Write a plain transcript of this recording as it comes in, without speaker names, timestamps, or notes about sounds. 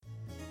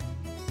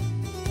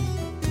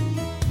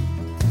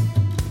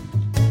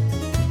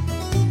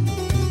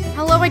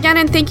again,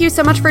 and thank you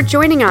so much for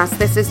joining us.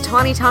 This is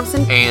Tawny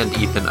Thompson and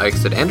Ethan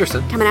Eichstedt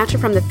Anderson coming at you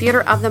from the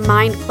Theater of the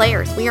Mind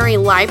Players. We are a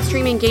live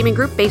streaming gaming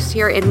group based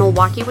here in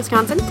Milwaukee,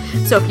 Wisconsin.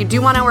 So if you do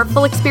want our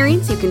full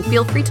experience, you can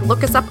feel free to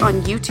look us up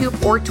on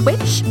YouTube or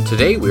Twitch.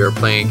 Today we are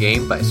playing a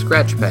game by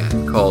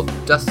Scratchpad called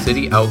Dust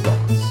City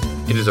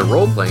Outlaws. It is a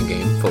role-playing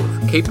game full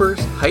of capers,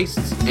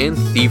 heists, and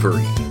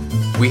thievery.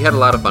 We had a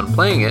lot of fun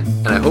playing it,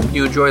 and I hope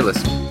you enjoy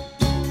listening.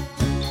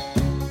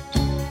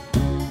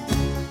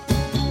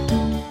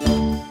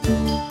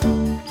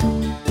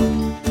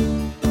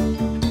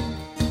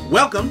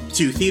 Welcome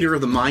to Theater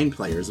of the Mind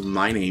Players.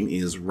 My name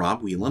is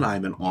Rob Whelan.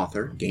 I'm an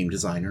author, game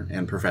designer,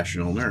 and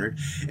professional nerd.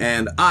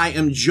 And I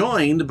am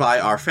joined by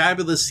our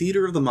fabulous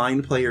Theater of the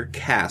Mind Player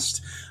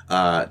cast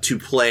to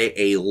play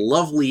a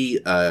lovely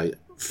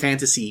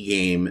fantasy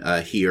game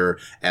here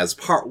as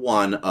part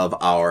one of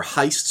our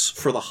Heists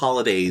for the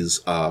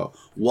Holidays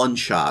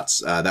one-shots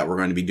that we're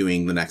going to be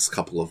doing the next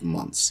couple of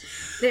months.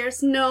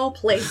 There's no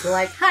place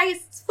like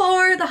heists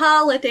for the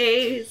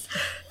holidays.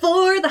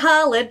 For the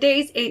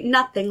holidays, ain't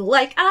nothing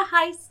like a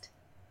heist.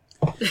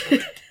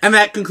 And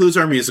that concludes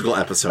our musical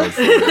episode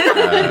for,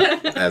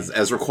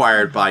 as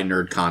required by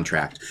Nerd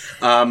Contract.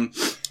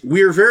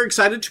 We're very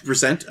excited to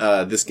present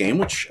this game,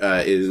 which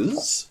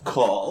is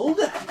called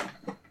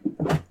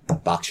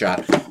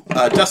Boxshot.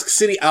 Dusk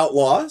City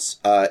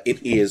Outlaws.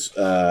 It is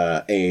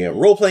a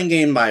role-playing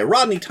game by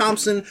Rodney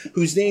Thompson,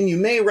 whose name you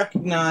may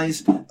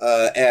recognize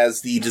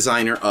as the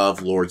designer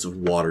of Lords of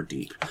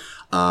Waterdeep.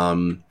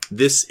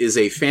 This is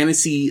a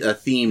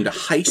fantasy-themed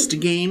heist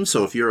game,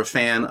 so if you're a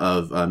fan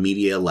of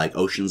media like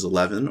Ocean's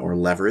 11 or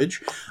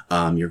Leverage,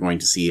 you're going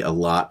to see a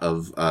lot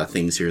of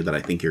things here that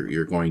I think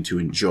you're going to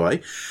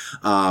enjoy.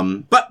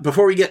 But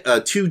before we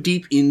get too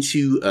deep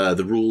into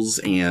the rules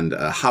and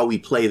how we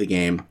play the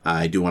game,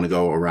 I do want to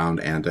go around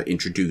and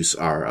introduce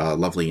our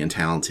lovely and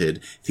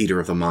talented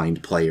Theater of the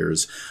Mind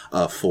players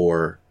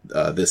for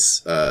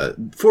this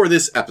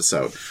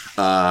episode.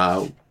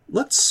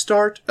 Let's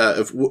start,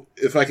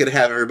 if I could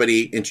have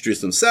everybody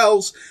introduce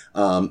themselves,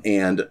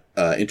 and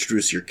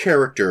introduce your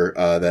character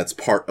that's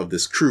part of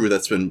this crew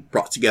that's been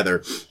brought together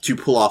to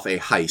pull off a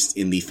heist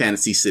in the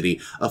fantasy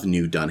city of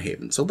New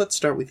Dunhaven. So let's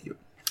start with you.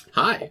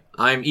 Hi,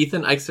 I'm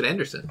Ethan Eichstedt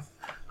Anderson.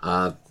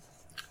 I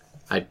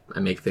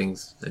make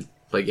things, I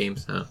play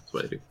games, that's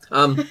what I do.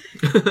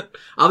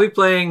 I'll be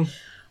playing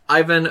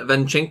Ivan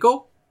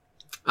Vanchenko,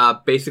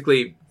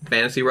 basically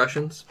fantasy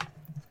Russians.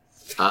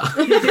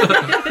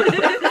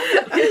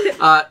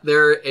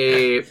 They're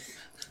a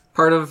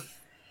part of,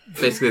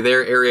 basically,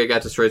 their area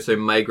got destroyed, so they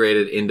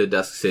migrated into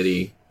Dusk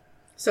City.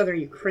 So they're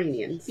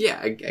Ukrainians. Yeah,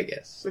 I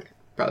guess. Okay.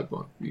 Probably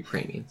more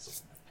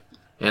Ukrainians.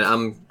 And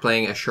I'm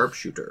playing a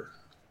sharpshooter.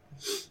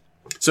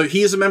 So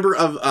he is a member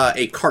of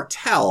a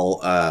cartel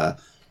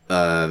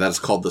that is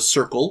called the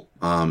Circle,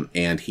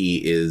 and he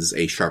is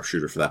a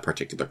sharpshooter for that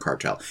particular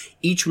cartel.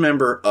 Each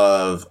member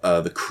of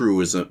the crew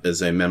is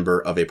a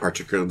member of a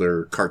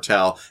particular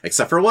cartel,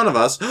 except for one of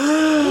us.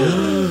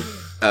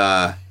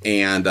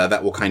 And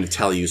that will kind of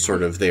tell you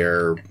sort of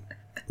their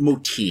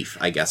motif,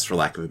 I guess, for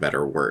lack of a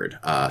better word.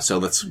 So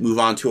let's move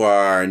on to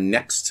our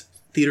next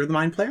Theater of the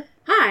Mind player.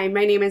 Hi,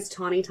 my name is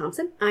Tawny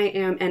Thompson. I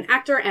am an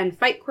actor and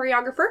fight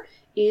choreographer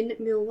in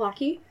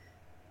Milwaukee.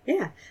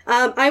 Yeah.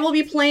 I will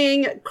be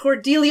playing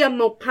Cordelia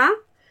Maupin.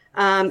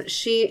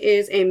 She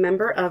is a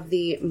member of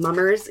the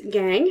Mummers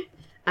gang.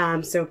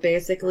 So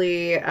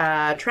basically,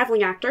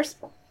 traveling actors.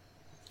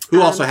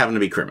 Who also happen to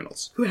be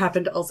criminals. Who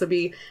happen to also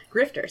be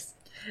grifters.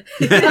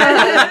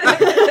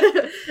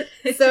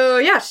 So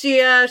yeah,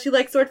 she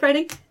likes sword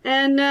fighting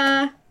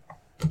and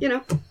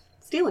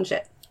stealing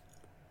shit.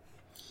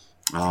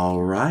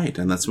 All right,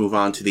 and let's move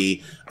on to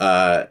the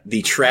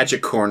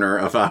tragic corner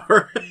of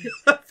our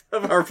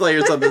of our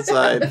players on this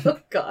side. Oh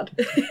God,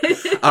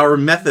 our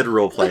method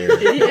role player.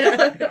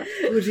 Yeah.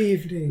 Good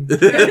evening.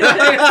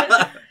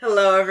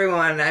 Hello,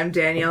 everyone. I'm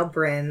Danielle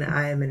Bryn.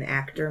 I am an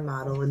actor,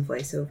 model, and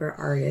voiceover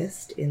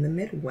artist in the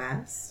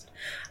Midwest.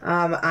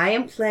 I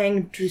am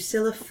playing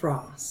Drusilla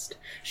Frost.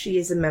 She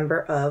is a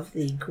member of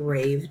the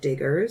Grave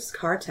Diggers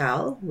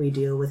cartel. We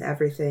deal with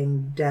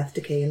everything death,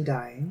 decay, and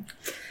dying.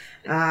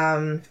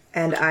 And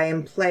I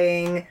am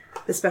playing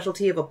the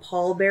specialty of a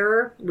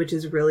pallbearer, which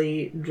is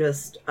really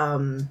just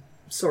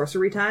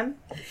sorcery time.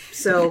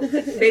 So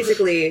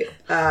basically,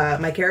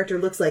 my character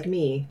looks like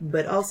me,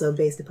 but also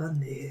based upon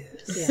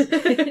this.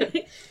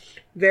 Yeah.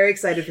 Very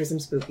excited for some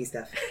spooky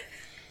stuff.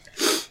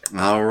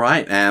 All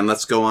right, and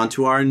let's go on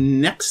to our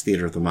next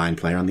Theater of the Mind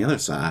player on the other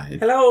side.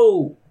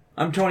 Hello,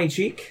 I'm Tony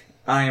Cheek.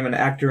 I am an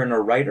actor and a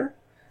writer.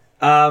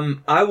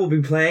 I will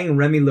be playing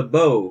Remy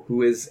LeBeau,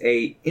 who is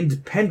a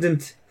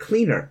independent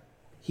cleaner.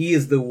 He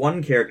is the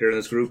one character in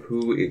this group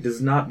who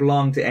does not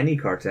belong to any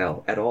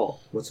cartel at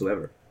all,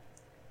 whatsoever.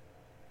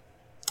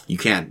 You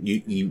can't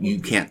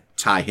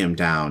tie him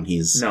down.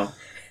 No.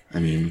 I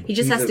mean, he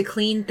just has to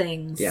clean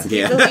things. Yeah.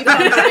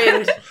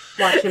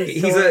 Watch him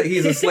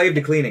he's a slave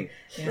to cleaning.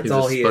 Yeah. That's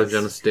all he is. He's a sponge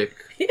on a stick.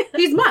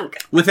 He's Monk.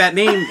 With that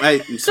name,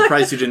 I'm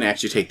surprised you didn't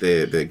actually take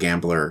the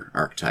gambler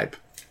archetype.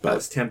 I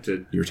was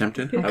tempted. You were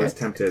tempted? I was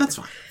tempted. That's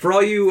fine. For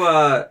all you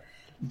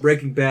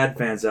Breaking Bad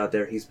fans out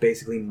there, he's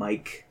basically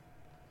Mike.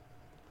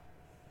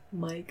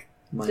 Mike.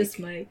 Mike. Just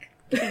Mike.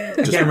 I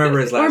can't remember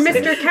his Or last name.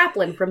 Mr.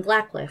 Kaplan from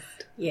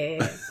Blacklist.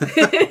 Yeah.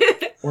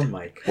 Or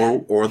Mike.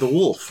 Or the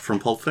wolf from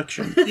Pulp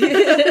Fiction.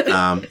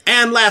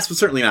 And last but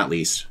certainly not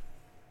least,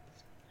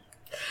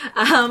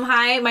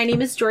 Hi, my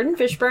name is Jordan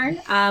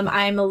Fishburne.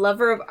 I'm a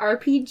lover of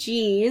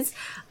RPGs.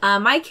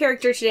 My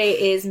character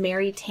today is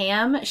Mary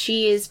Tam.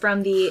 She is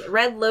from the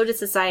Red Lotus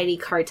Society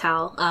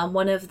cartel,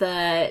 one of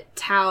the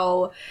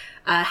Tau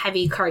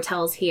heavy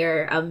cartels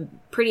here,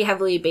 pretty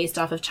heavily based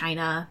off of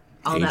China,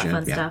 all that Asian,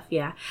 fun yeah. stuff,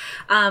 yeah.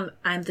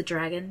 I'm the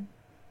dragon,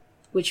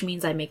 which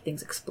means I make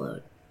things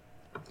explode.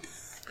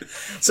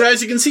 so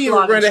as you can see, we're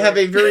Long going to and have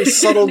short. a very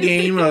subtle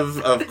game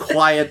of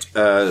quiet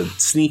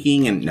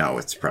sneaking, and no,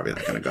 it's probably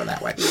not going to go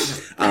that way.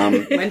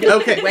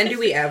 When do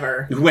we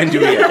ever? When do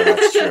we ever?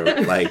 That's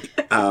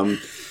true.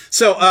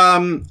 So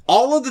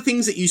all of the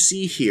things that you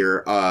see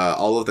here,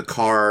 all of the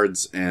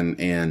cards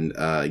and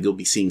you'll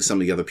be seeing some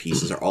of the other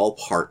pieces are all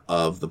part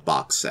of the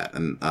box set.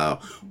 And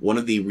one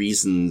of the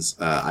reasons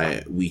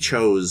we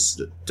chose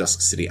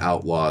Dusk City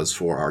Outlaws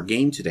for our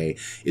game today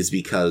is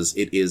because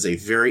it is a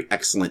very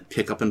excellent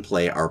pick up and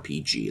play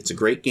RPG. It's a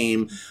great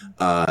game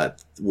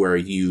where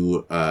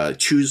you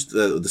choose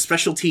the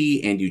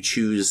specialty and you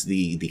choose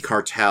the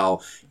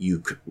cartel.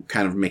 You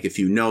kind of make a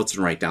few notes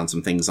and write down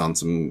some things on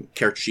some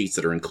character sheets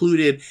that are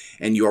included,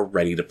 and you are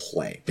ready to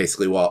play.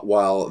 Basically,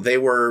 while they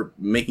were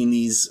making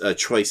these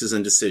choices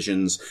and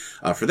decisions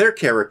for their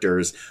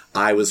characters,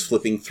 I was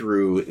flipping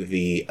through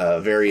the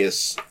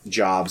various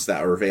jobs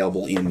that are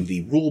available in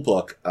the rule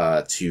book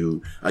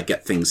to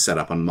get things set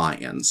up on my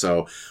end.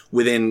 So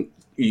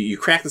you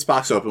crack this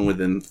box open,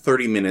 within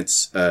 30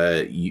 minutes,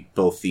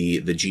 both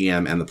the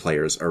GM and the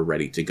players are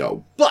ready to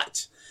go.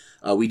 But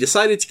we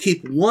decided to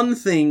keep one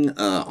thing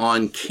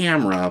on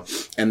camera,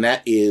 and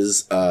that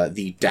is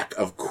the deck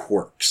of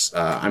quirks.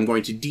 I'm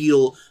going to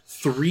deal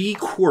 3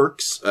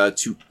 quirks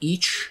to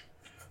each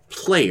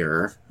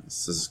player.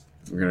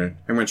 I'm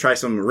gonna try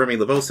some Remy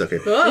LeBeau stuff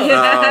here.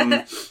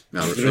 Now,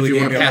 if you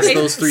want to pass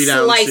those 3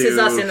 down, Slices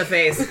us in the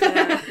face.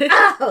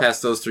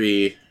 pass those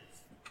 3.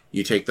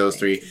 You take those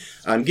 3.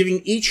 I'm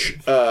giving each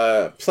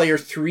player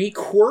 3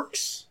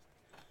 quirks.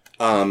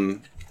 They're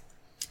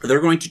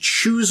going to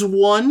choose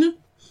one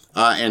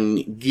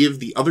and give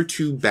the other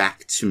 2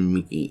 back to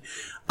me.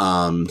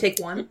 Take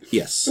one.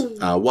 Yes.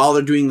 While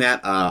they're doing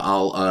that,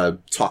 I'll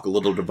talk a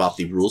little bit about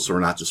the rules, so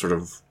we're not just sort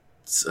of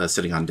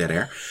sitting on dead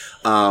air.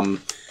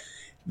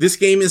 This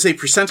game is a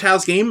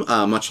percentiles game,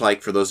 much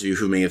like for those of you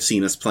who may have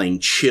seen us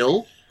playing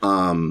Chill.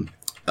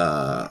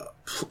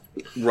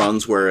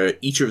 Runs where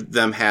each of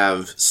them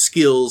have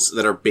skills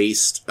that are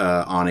based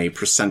on a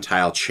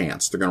percentile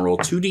chance. They're going to roll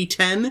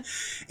 2d10,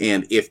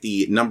 and if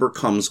the number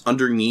comes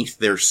underneath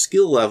their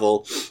skill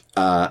level,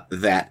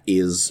 that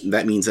means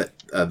that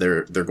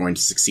they're going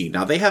to succeed.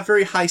 Now they have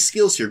very high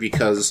skills here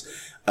because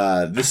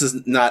this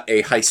is not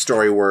a heist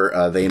story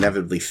where they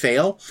inevitably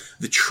fail.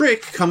 The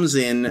trick comes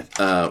in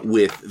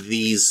with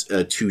these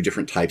 2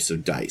 different types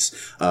of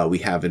dice. We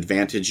have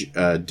advantage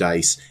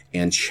dice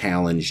and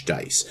challenge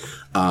dice.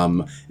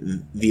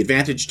 The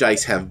advantage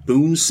dice have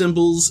boon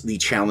symbols. The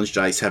challenge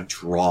dice have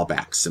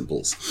drawback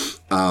symbols.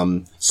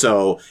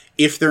 So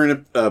if they're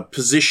in a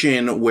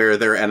position where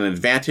they're at an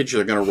advantage,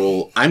 I'm going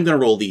to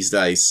roll these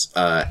dice,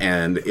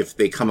 and if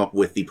they come up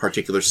with the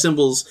particular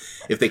symbols,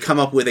 if they come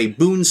up with a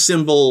boon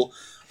symbol,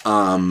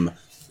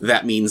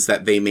 that means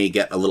that they may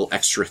get a little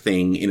extra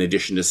thing in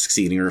addition to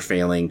succeeding or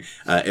failing.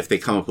 If they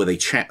come up with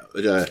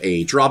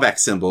a drawback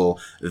symbol,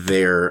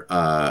 they're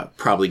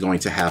probably going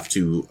to have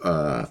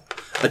to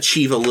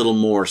achieve a little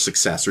more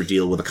success or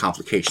deal with a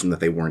complication that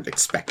they weren't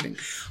expecting.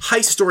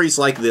 Heist stories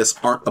like this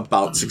aren't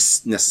about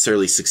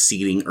necessarily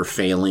succeeding or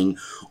failing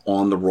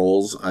on the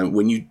rolls.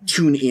 When you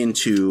tune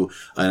into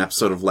an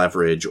episode of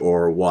Leverage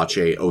or watch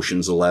a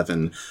Ocean's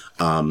 11,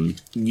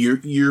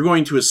 you're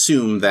going to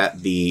assume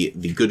that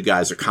the good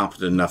guys are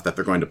competent enough that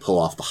they're going to pull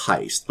off the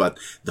heist. But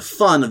the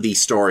fun of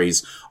these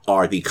stories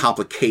are the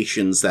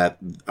complications that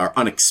are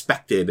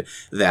unexpected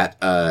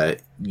that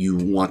you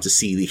want to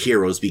see the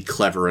heroes be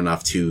clever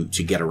enough to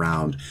get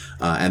around.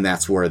 And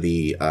that's where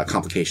the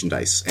complication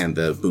dice and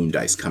the boon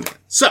dice come in.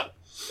 So,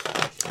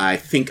 I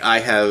think I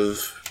have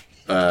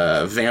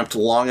vamped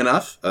long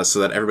enough so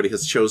that everybody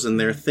has chosen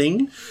their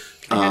thing.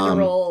 I had to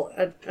roll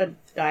a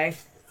die.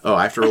 Oh,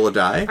 I have to roll a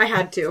die? I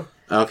had to.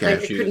 Okay. I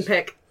couldn't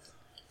pick.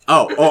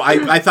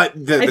 I thought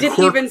the I did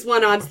quirk... evens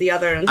one odds the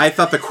other. And... I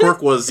thought the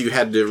quirk was you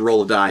had to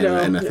roll a die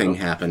and a thing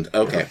happened.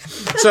 Okay.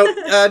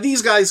 So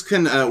these guys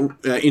can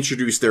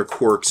introduce their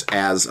quirks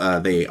as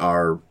they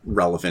are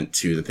relevant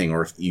to the thing,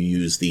 or if you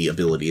use the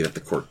ability that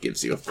the quirk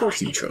gives you. Of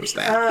course you chose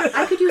that.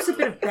 I could use a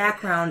bit of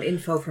background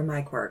info for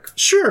my quirk.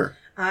 Sure.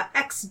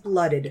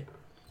 Ex-blooded.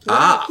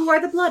 Ah. Who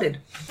are the blooded?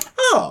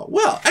 Oh,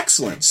 well,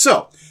 excellent.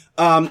 So,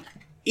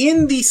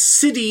 in the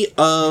city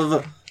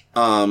of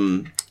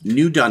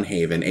New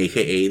Dunhaven,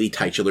 aka the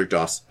titular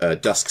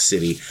Dusk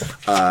City,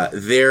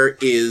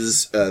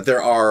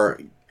 there are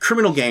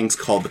criminal gangs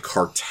called the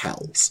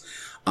cartels.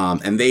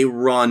 And they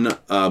run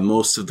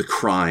most of the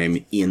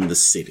crime in the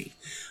city.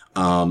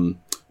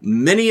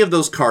 Many of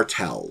those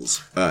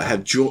cartels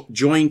have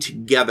joined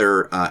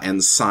together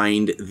and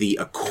signed the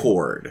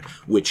Accord,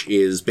 which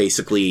is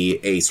basically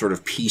a sort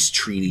of peace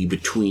treaty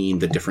between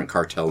the different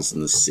cartels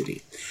in the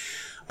city.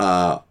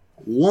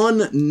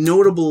 One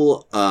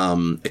notable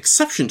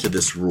exception to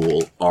this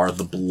rule are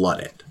the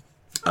Blooded.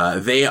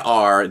 They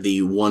are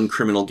the one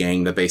criminal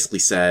gang that basically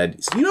said,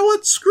 you know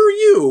what, screw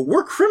you,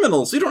 we're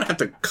criminals, we don't have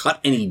to cut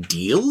any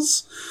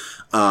deals.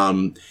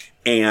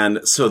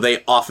 And so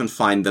they often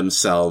find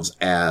themselves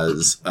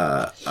as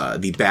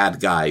the bad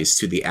guys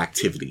to the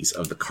activities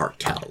of the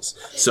cartels.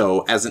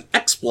 So as an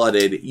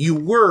ex-Blooded, you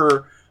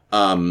were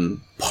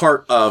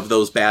part of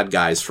those bad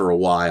guys for a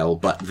while,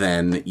 but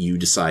then you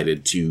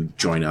decided to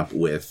join up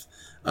with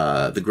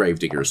the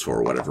Gravediggers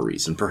for whatever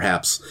reason.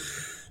 Perhaps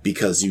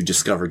because you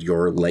discovered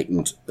your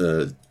latent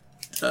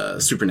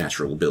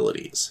supernatural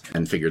abilities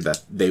and figured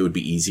that they would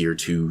be easier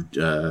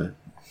to...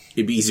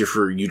 it'd be easier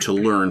for you to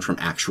learn from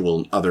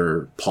actual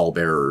other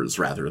pallbearers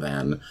rather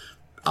than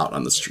out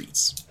on the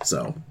streets.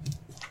 So,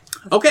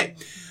 okay.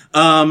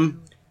 Now,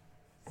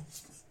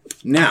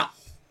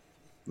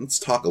 let's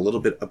talk a little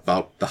bit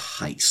about the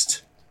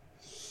heist.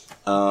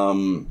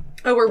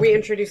 Were we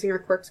introducing our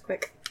quirks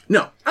quick?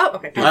 No. Oh,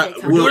 okay.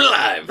 We're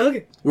live.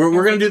 Okay. We're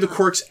going to do the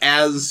quirks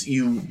as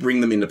you bring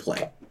them into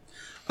play.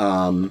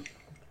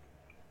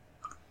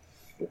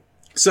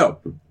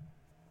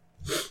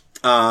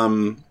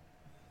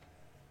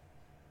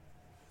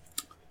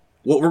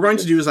 What we're going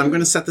to do is I'm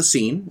going to set the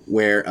scene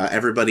where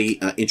everybody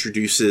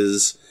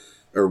introduces,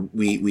 or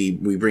we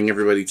bring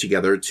everybody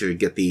together to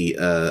get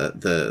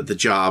the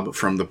job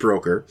from the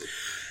broker.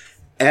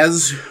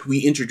 As we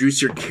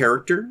introduce your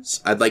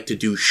characters, I'd like to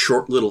do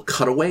short little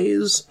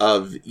cutaways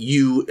of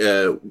you,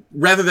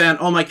 rather than,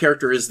 oh, my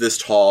character is this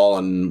tall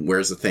and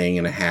wears a thing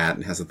and a hat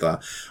and has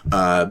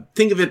a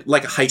think of it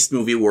like a heist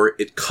movie where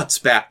it cuts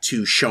back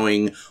to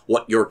showing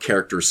what your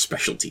character's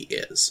specialty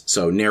is.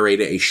 So narrate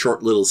a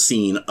short little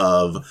scene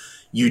of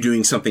you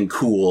doing something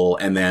cool,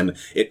 and then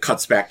it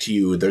cuts back to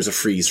you, there's a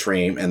freeze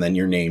frame, and then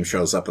your name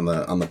shows up on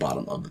the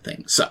bottom of the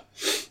thing. So,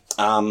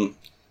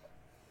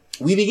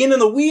 we begin in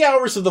the wee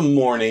hours of the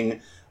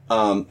morning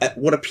at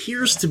what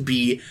appears to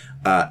be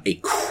a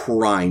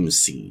crime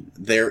scene.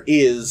 There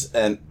is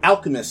an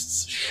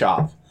alchemist's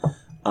shop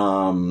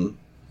that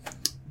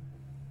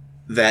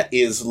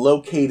is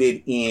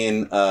located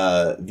in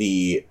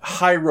the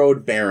High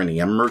Road Barony,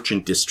 a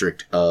merchant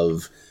district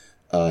of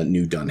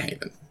New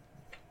Dunhaven.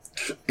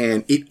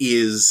 And it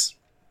is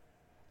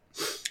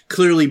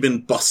clearly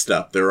been busted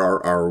up. There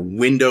are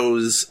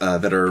windows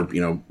that are,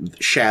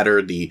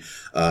 shattered.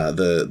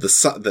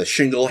 The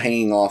shingle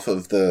hanging off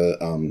of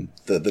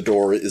the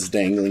door is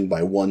dangling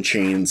by one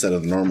chain instead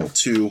of the normal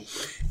two,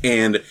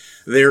 and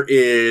there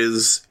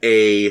is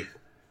a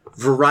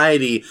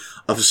variety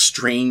of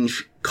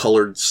strange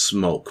colored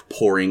smoke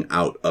pouring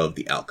out of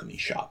the alchemy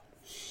shop.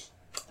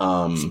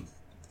 And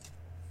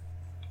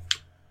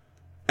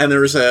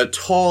there is a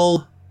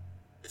tall,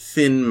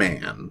 thin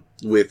man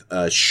with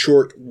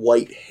short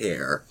white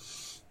hair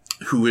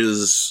who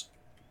is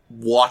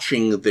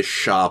watching the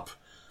shop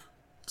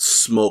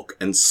smoke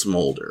and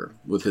smolder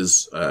with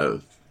his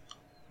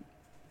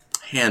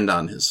hand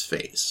on his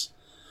face.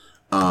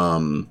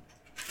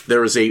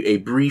 There is a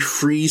brief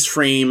freeze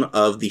frame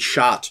of the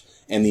shot,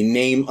 and the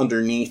name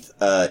underneath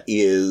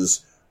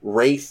is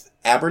Wraith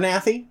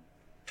Abernathy.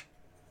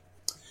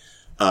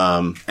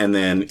 And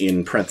then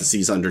in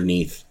parentheses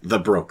underneath, the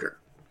broker.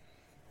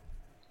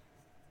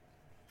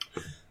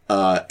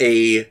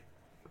 A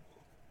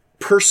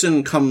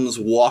person comes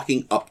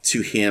walking up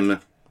to him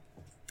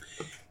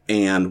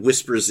and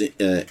whispers,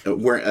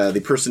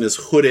 the person is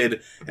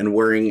hooded and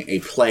wearing a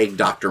plague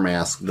doctor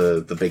mask,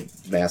 the big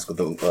mask with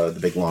the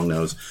big long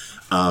nose,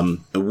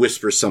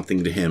 whispers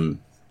something to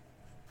him.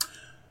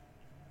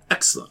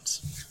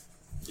 Excellent.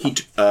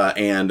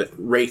 And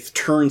Wraith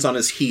turns on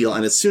his heel,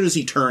 and as soon as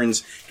he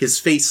turns, his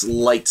face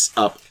lights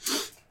up,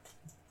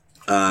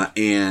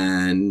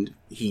 and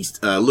he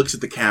looks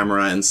at the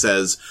camera and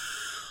says,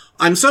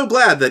 I'm so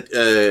glad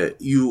that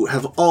you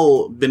have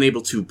all been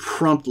able to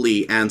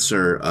promptly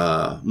answer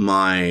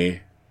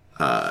my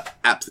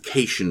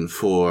application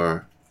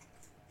for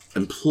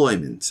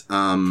employment.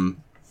 Now,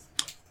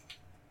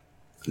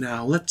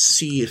 let's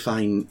see if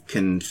I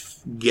can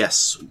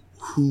guess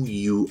who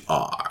you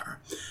are.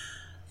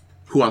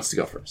 Who wants to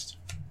go first?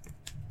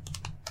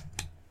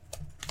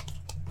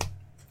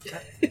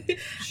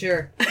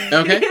 Sure.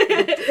 Okay.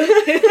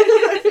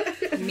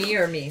 Me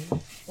or me?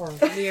 Or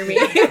Me or me?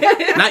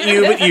 Not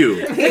you, but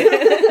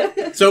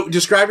you. So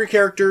describe your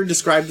character,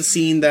 describe the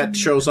scene that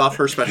shows off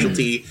her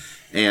specialty,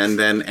 and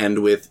then end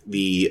with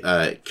the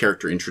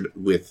character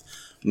with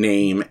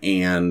name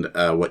and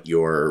what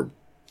your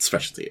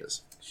specialty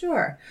is.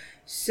 Sure.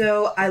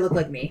 So I look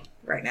like me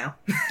right now.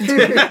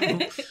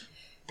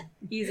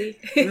 Easy.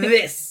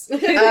 This.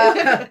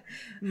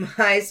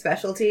 My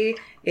specialty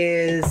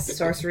is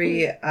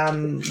sorcery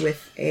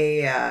with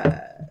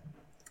a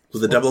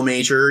with a double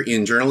major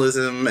in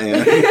journalism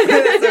and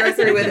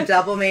sorcery with a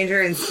double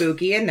major in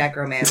spooky and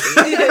necromancy.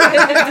 So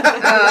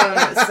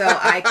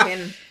I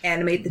can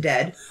animate the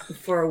dead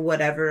for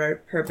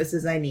whatever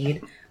purposes I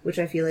need, which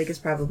I feel like is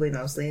probably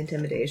mostly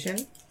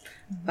intimidation.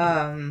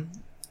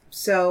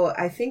 So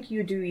I think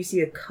you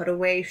see a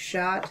cutaway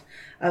shot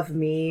of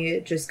me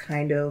just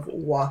kind of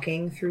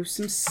walking through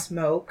some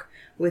smoke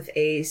with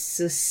a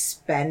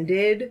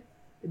suspended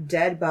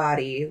dead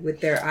body with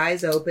their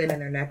eyes open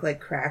and their neck like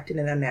cracked in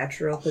an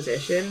unnatural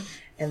position,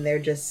 and they're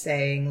just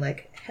saying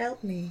like,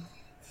 "Help me,"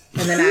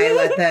 and then I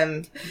let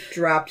them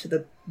drop to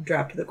the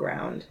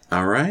ground.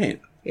 All right.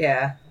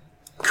 Yeah.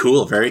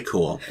 Cool. Very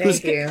cool.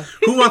 Thank you.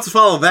 Who wants to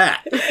follow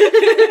that?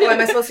 Oh, am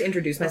I supposed to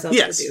introduce myself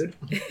Yes. to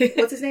the dude?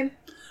 What's his name?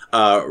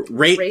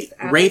 Wraith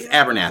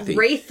Abernathy.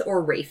 Wraith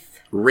or Wraith?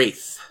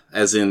 Wraith,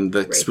 as in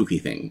the Wraith. spooky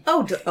thing.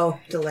 Oh,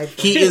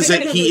 delightful. He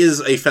is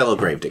a fellow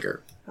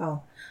gravedigger.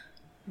 Oh.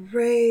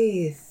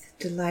 Wraith,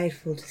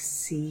 delightful to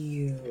see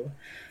you.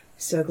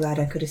 So glad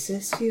I could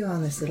assist you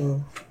on this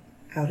little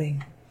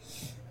outing.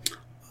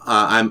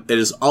 It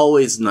is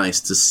always nice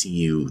to see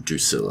you,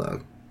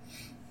 Drusilla.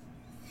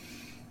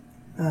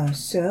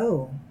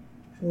 So,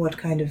 what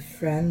kind of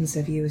friends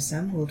have you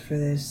assembled for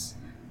this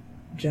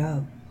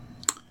job?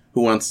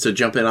 Who wants to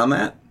jump in on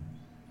that?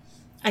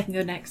 I can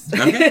go next.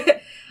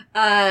 Okay.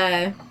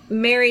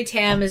 Mary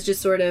Tam is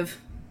just sort of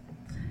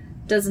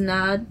does a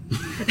nod.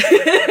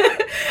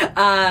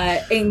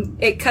 And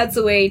it cuts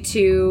away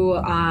to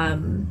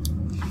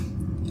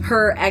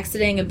her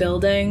exiting a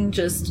building,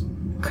 just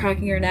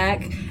cracking her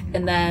neck,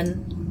 and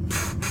then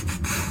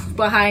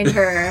behind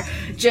her,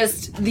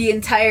 just the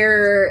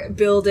entire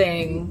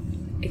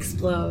building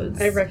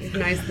explodes. I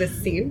recognize this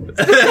scene.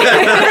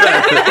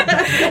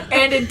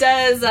 And it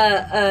does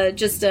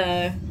just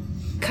a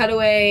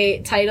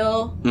cutaway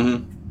title,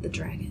 The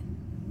Dragon.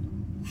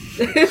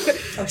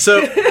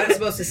 So I was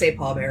supposed to say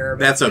pallbearer,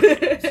 but that's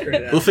okay. screwed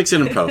it up. We'll fix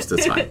it in post.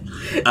 That's fine.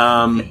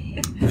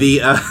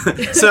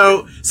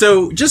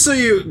 So just so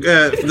you,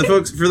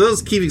 for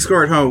those keeping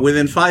score at home,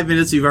 within 5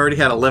 minutes you've already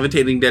had a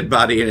levitating dead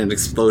body in an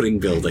exploding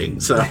building.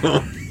 So,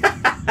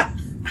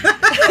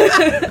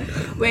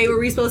 Wait, were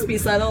we supposed to be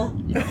subtle?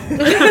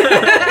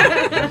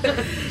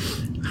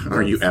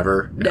 are you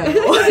ever? No.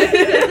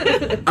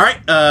 All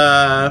right.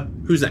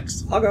 Who's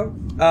next? I'll go.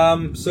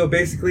 So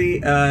basically,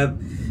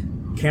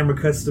 camera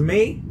cuts to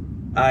me.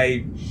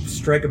 I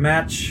strike a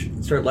match,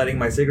 start lighting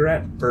my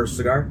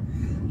cigar,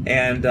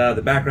 and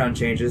the background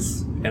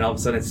changes, and all of a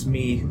sudden it's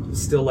me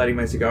still lighting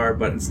my cigar,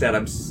 but instead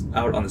I'm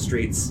out on the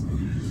streets.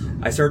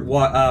 I start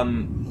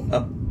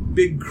a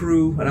big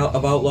crew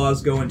of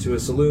outlaws go into a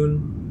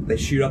saloon. They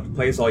shoot up the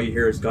place. All you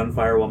hear is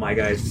gunfire while my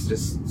guy's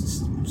just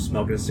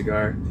smoking a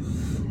cigar.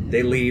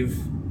 They leave,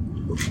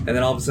 and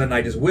then all of a sudden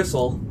I just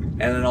whistle, and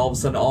then all of a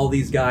sudden all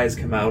these guys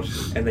come out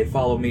and they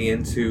follow me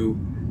into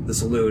the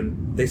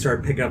saloon. They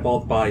start picking up all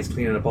the bodies,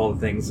 cleaning up all the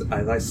things.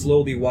 As I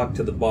slowly walk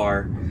to the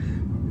bar,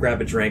 grab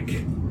a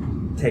drink,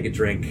 take a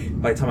drink.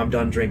 By the time I'm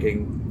done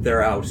drinking,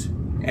 they're out,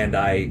 and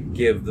I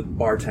give the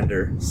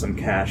bartender some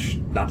cash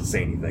not to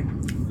say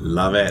anything.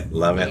 Love it.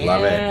 Love it.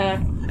 Love it.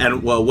 Yeah.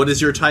 And well, what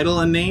is your title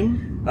and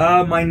name?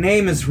 My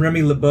name is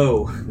Remy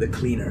LeBeau, the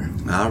cleaner.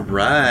 All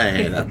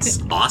right.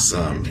 That's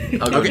awesome.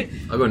 Okay.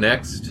 I'll go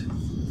next.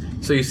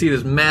 So you see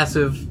this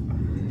massive,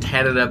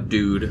 tatted up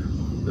dude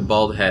with a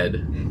bald head,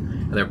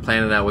 and they're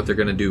planning out what they're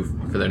going to do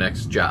for their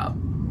next job.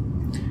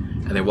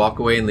 And they walk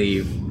away and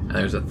leave, and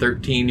there's a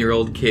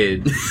 13-year-old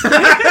kid with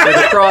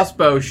a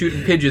crossbow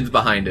shooting pigeons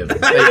behind him.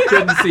 They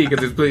couldn't see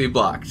because it's completely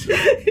blocked.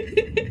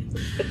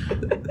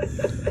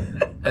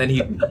 And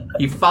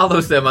he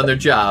follows them on their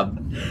job.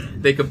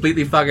 They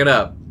completely fuck it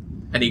up,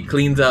 and he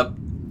cleans up,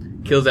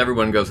 kills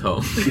everyone, and goes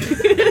home.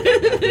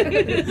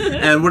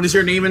 And what is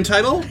your name and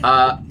title?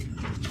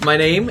 My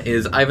name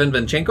is Ivan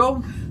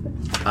Venchenko.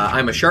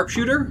 I'm a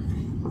sharpshooter.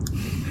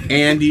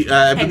 And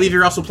I believe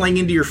you're also playing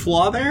into your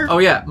flaw there? Oh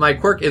yeah, my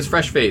quirk is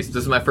fresh-faced.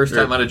 This is my first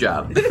time on a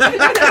job.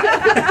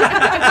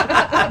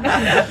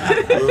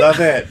 Love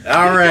it.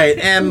 All right.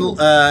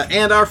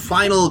 And our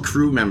final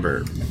crew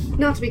member.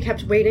 Not to be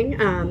kept waiting,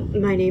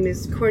 my name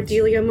is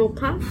Cordelia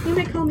Maupin. You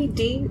may call me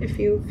D if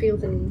you feel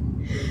the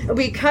need.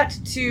 We cut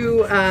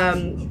to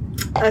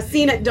a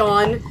scene at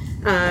dawn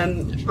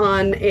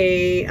on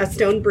a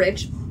stone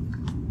bridge.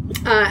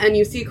 And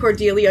you see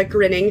Cordelia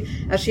grinning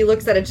as she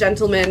looks at a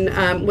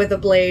gentleman with a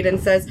blade and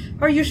says,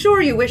 "Are you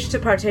sure you wish to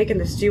partake in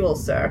this duel,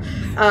 sir?"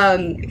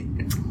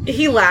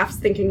 He laughs,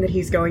 thinking that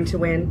he's going to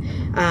win,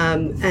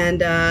 and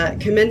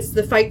commence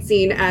the fight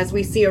scene as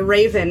we see a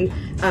raven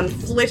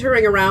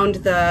flittering around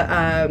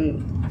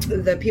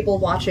the people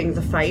watching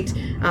the fight,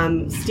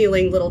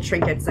 stealing little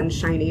trinkets and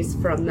shinies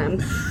from them.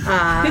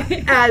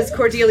 As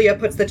Cordelia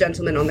puts the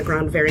gentleman on the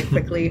ground very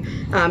quickly,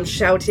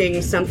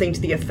 shouting something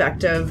to the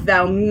effect of,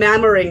 "Thou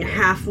mammering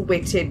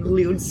half-witted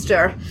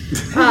lewdster,"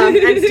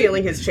 and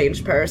stealing his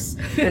change purse,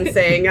 and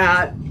saying,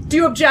 "Do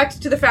you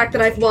object to the fact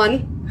that I've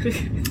won?"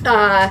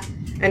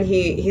 And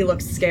he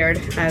looks scared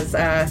as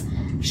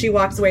she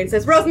walks away and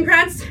says,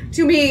 "Rosencrantz,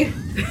 to me."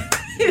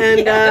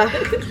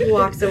 and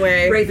walks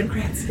away.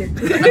 Ravencrantz.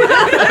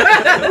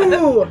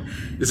 Ooh,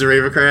 Is it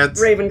Ravencrantz?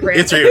 Ravencrantz.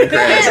 It's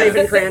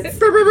Ravencrantz.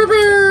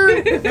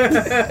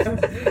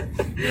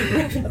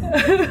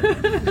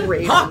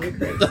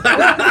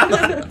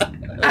 Ravencrantz.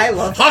 I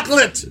love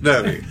Hucklet!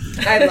 No.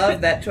 I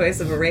love that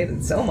choice of a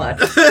raven so much.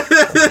 I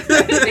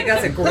think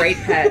that's a great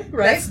pet.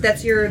 Right?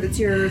 That's your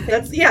thing.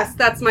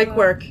 That's my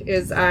quirk.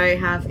 Is I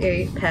have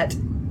a pet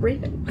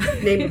raven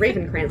named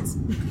Ravencrantz.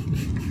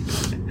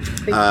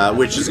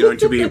 Which is going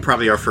to be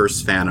probably our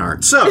first fan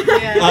art. So,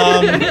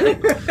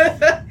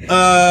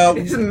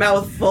 His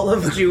mouth full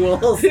of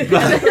jewels, like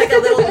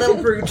a little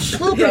brooch.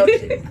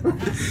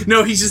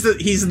 no,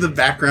 he's in the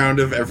background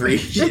of every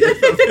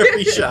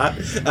shot.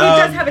 He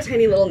does have a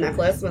tiny little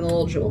necklace with a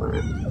little jewel on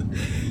it.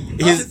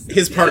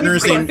 His partner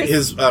is named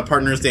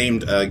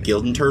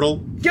Gilden Turtle.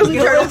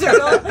 Gilden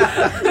Turtle.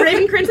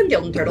 Ravencrantz and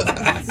Gilden Turtle.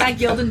 It's not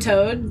Gilden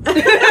Toad.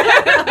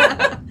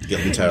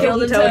 Gilden Toad.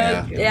 Gilden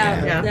Toad.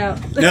 Yeah. Yeah.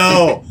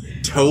 No,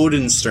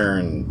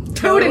 Toadenstern.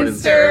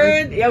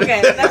 Toadenstern.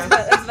 Okay,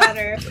 that's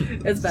better.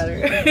 It's better.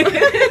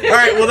 All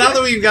right. Well, now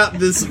that we've got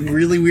this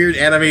really weird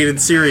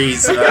animated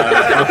series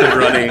up and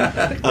running,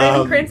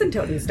 Ravencrantz and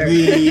Toadenstern.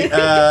 the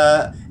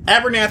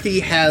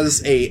Abernathy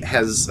has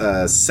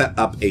set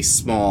up a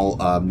small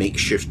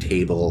makeshift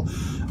table.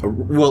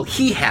 Well,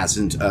 he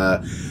hasn't.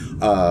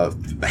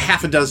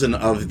 Half a dozen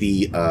of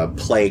the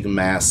plague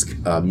mask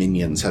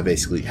minions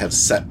have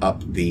set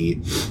up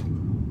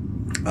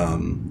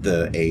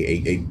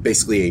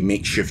basically a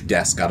makeshift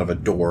desk out of a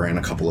door and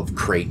a couple of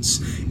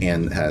crates,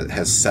 and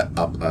has set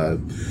up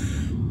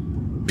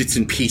bits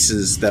and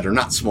pieces that are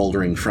not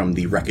smoldering from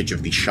the wreckage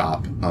of the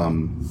shop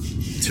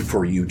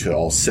for you to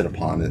all sit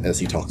upon as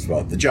he talks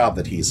about the job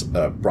that he's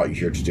brought you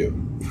here to do.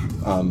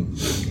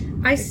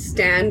 I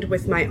stand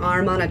with my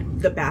arm on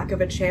the back of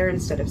a chair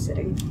instead of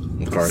sitting.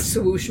 Of course.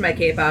 Swoosh my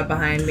cape out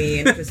behind me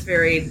and just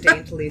very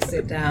daintily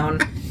sit down.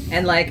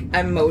 And,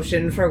 I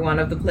motion for one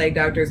of the plague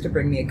doctors to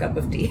bring me a cup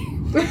of tea.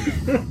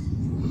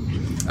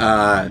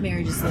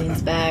 Mary just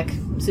leans back,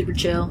 super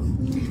chill.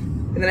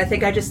 And then I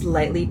think I just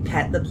lightly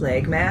pet the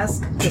plague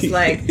mask. Just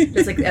like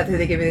after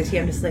they give me the tea,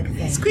 I'm just like,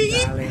 thanks,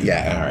 darling.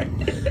 Yeah, all right.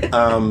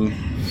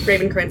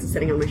 Ravencrantz is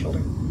sitting on my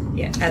shoulder.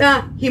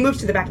 Yeah. He moves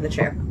to the back of the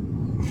chair.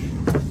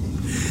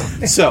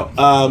 So,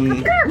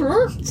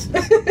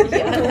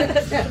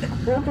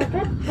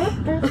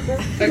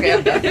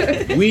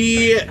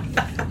 we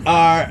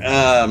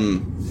are,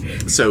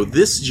 so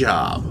this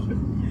job,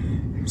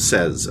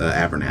 says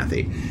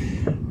Abernathy,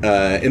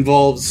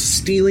 involves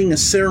stealing a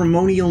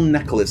ceremonial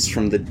necklace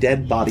from the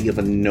dead body of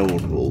a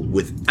noble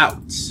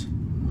without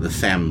the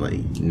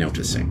family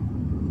noticing.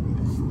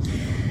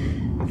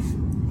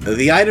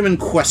 The item in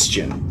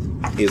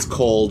question is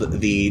called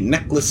the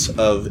Necklace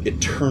of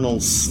Eternal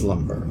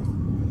Slumber.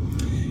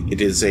 It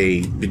is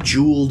a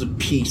bejeweled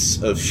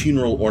piece of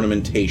funeral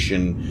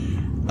ornamentation,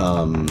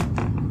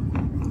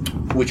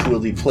 which will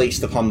be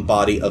placed upon the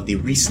body of the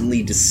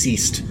recently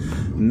deceased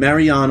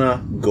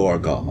Mariana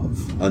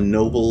Gorgov, a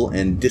noble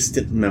and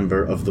distant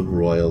member of the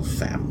royal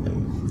family.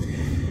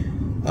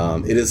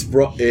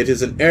 It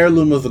is an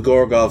heirloom of the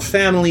Gorgov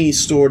family,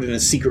 stored in a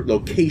secret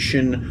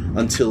location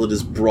until it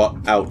is brought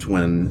out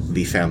when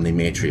the family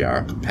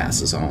matriarch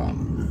passes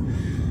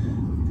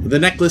on. The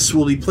necklace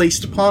will be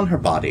placed upon her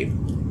body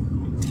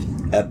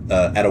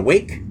at a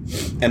wake,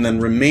 and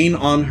then remain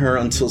on her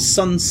until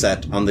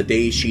sunset on the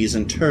day she is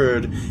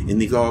interred in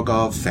the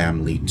Gorgov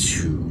family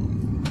tomb.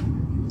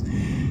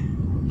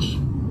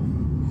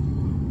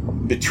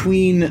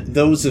 Between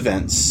those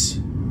events,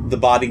 the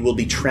body will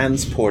be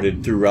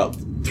transported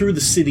through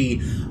the city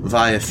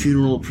via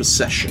funeral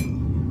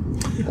procession,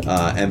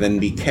 and then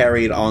be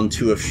carried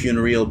onto a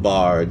funereal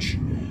barge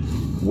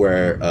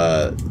where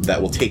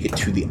that will take it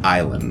to the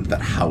island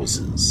that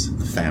houses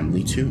the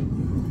family tomb.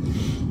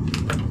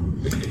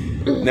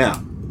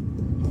 Now,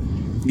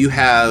 you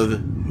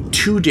have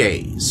 2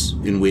 days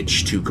in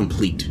which to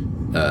complete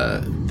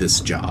this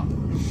job.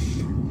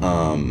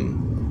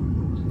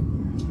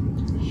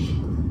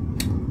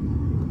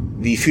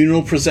 The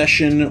funeral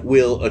procession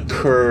will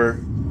occur,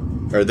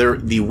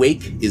 the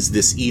wake is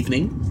this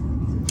evening.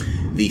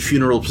 The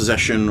funeral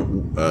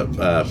procession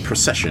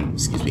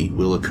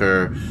will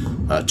occur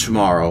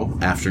tomorrow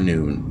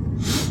afternoon.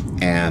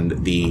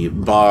 And the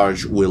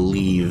barge will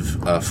leave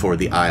for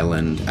the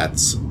island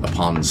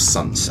upon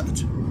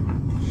sunset.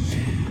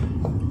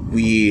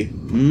 We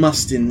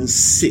must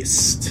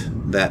insist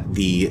that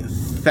the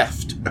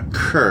theft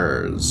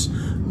occurs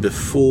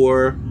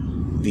before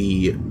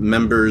the the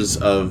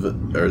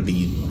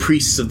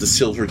priests of the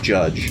Silver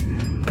Judge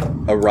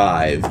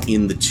arrive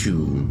in the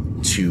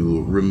tomb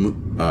to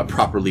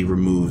properly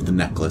remove the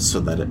necklace so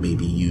that it may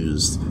be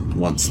used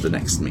once the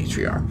next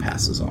matriarch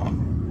passes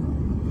on.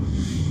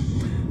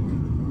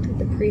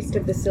 The priest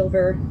of the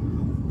Silver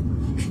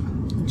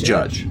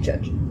Judge.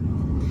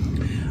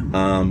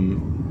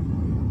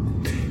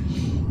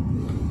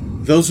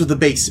 Those are the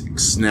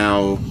basics.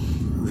 Now,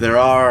 there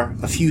are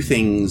a few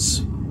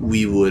things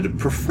we would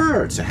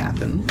prefer to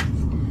happen,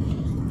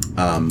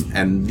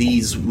 and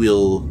these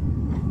will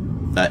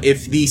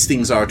if these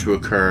things are to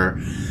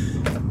occur,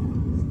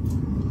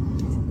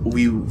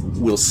 we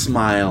will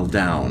smile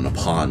down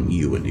upon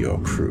you and your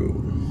crew.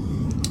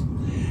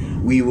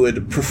 We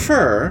would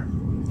prefer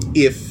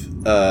if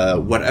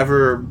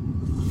whatever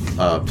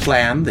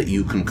plan that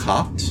you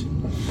concoct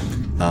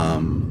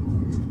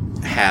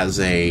has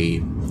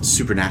a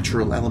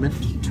supernatural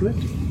element to it.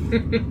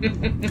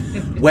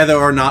 Whether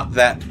or not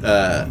that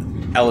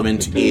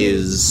element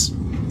is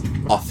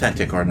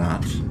authentic or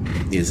not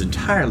is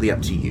entirely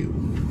up to you.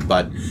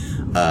 But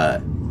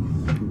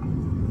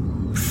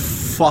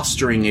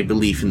fostering a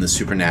belief in the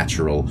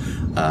supernatural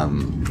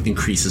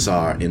increases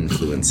our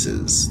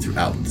influences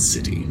throughout the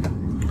city.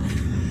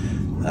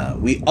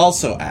 We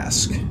also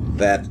ask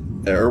that,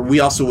 or we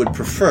also would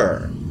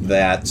prefer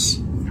that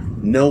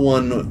no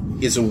one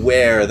is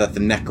aware that the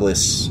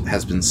necklace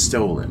has been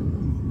stolen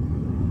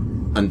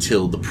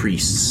until the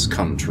priests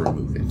come to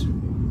remove it.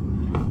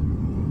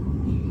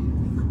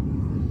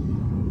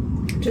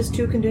 Just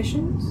 2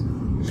 conditions?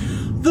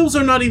 Those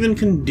are not even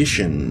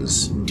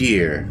conditions,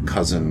 dear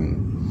cousin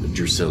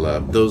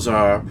Drusilla. Those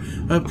are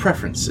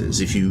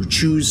preferences. If you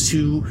choose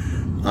to...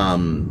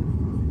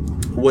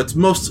 what's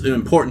most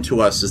important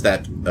to us is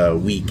that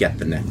we get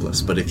the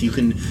necklace. But if you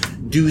can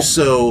do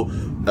so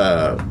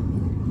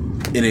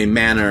in a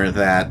manner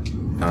that...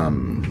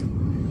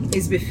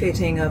 is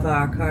befitting of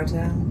our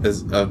cartel?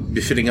 Is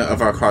befitting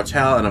of our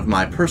cartel and of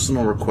my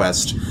personal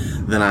request,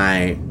 then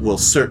I will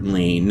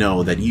certainly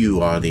know that you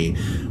are the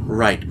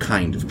right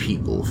kind of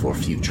people for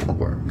future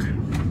work.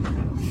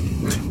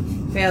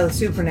 Well, the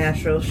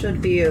supernatural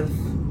should be of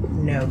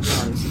no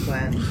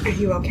consequence. Are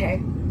you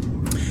okay?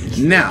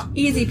 Now,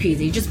 Easy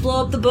peasy. Just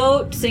blow up the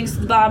boat, sinks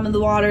to the bottom of the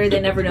water. They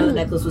never know the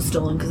necklace was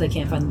stolen because they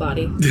can't find the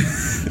body.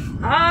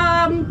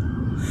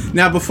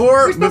 now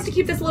before We're supposed to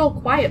keep this a little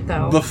quiet,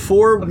 though.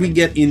 before we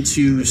get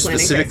into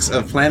specifics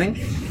of planning,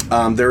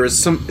 there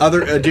is some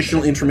other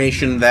additional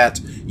information that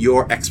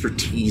your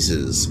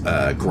expertises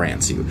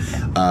grants you.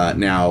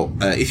 Now,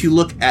 if you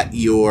look at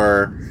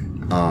your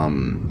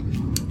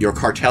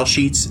cartel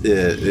sheets,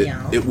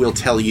 it will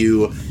tell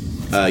you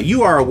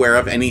you are aware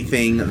of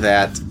anything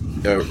that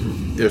there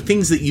are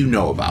things that you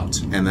know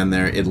about, and then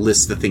it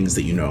lists the things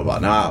that you know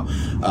about. Now,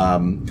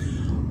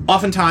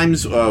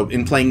 oftentimes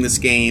in playing this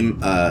game,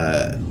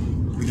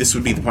 this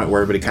would be the point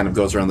where everybody kind of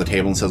goes around the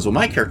table and says, well,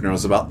 my character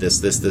knows about this,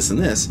 this, this, and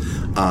this.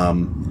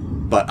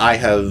 But I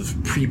have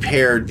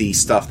prepared the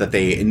stuff that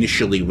they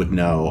initially would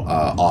know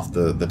off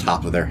the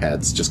top of their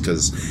heads, just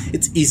because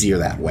it's easier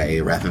that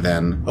way, rather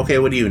than, okay,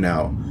 what do you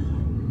know?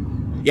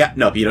 Yeah,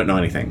 nope, you don't know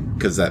anything,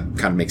 because that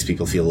kind of makes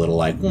people feel a little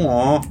like,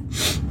 aww.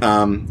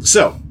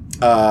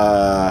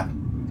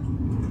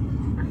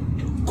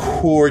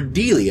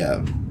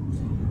 Cordelia.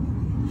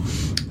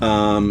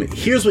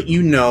 Here's what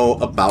you know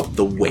about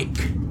the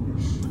Wake.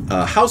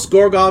 House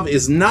Gorgov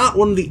is not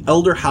one of the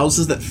elder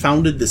houses that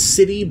founded the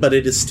city, but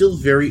it is still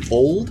very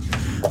old,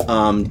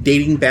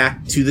 dating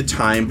back to the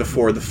time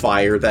before the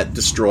fire that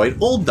destroyed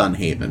Old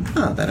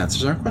Dunhaven. That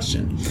answers our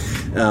question.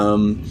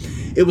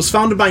 It was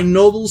founded by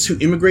nobles who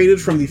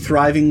immigrated from the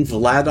thriving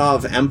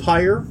Vladov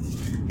Empire,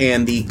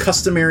 and the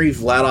customary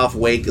Vladov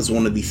Wake is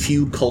one of the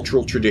few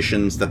cultural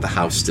traditions that the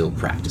house still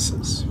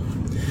practices.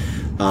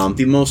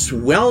 The most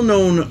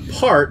well-known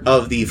part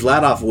of the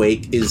Vladov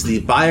Wake is the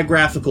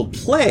biographical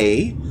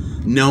play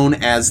known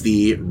as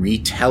the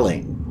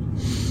Retelling,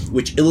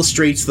 which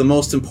illustrates the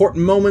most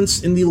important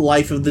moments in the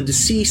life of the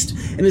deceased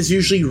and is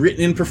usually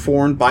written and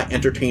performed by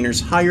entertainers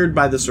hired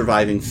by the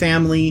surviving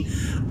family.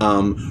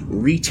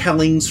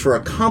 Retellings for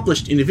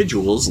accomplished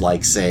individuals,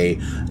 like, say,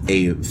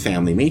 a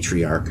family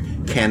matriarch,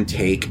 can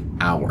take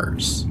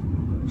hours.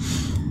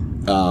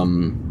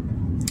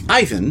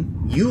 Ivan,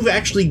 you've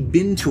actually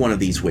been to one of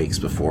these wakes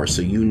before,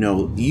 so you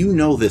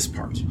know this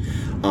part.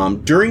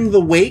 During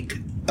the wake,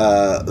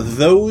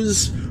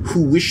 those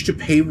who wish to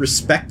pay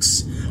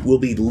respects will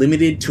be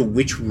limited to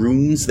which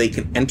rooms they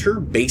can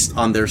enter based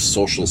on their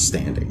social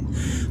standing.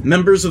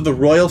 Members of the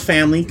royal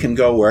family can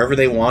go wherever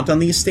they want on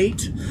the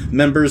estate.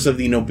 Members of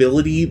the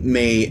nobility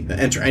may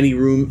enter any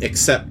room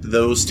except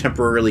those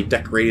temporarily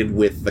decorated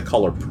with the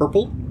color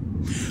purple.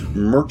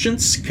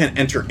 Merchants can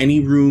enter any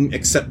room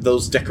except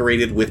those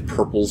decorated with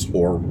purples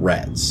or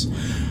reds.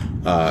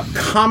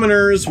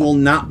 Commoners will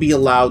not be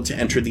allowed to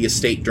enter the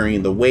estate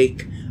during the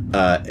wake,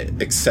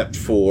 except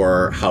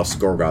for House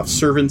Gorgov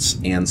servants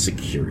and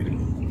security.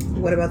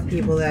 What about the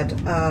people that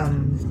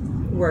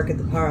work at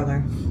the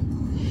parlor?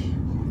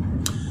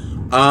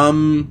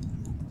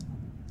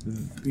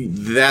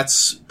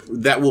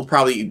 That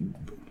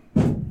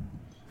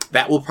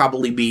will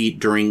probably be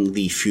during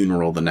the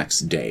funeral the next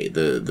day.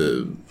 So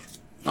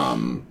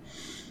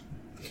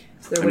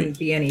there wouldn't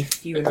be any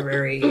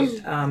funerary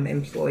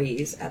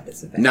employees at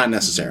this event. Not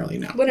necessarily,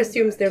 no. One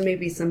assumes there may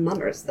be some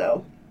mummers,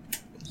 though.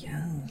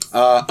 Yes.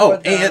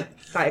 And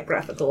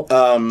biographical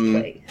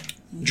play.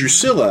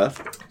 Drusilla,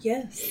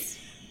 Yes.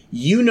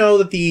 you know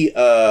that the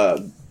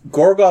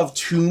Gorgov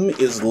tomb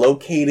is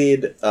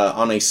located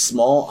on a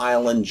small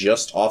island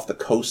just off the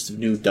coast of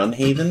New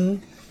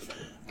Dunhaven.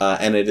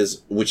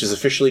 which is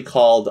officially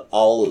called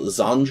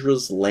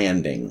Alzandra's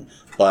Landing,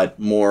 but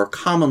more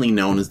commonly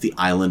known as the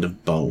Island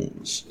of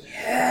Bones.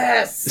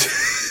 Yes!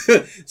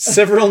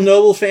 Several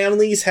noble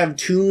families have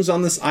tombs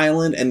on this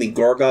island, and the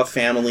Gorgov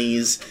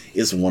families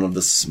is one of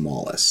the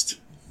smallest.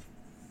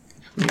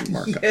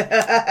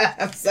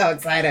 I'm so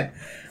excited.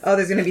 Oh,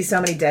 there's going to be so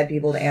many dead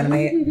people to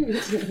animate.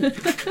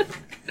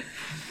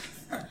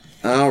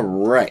 All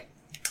right.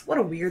 What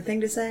a weird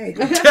thing to say.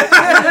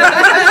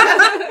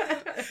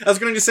 I was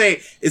going to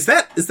say, is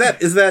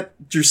that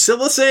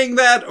Drusilla saying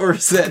that, or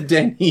is that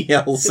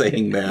Danielle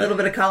saying A that? little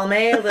bit of column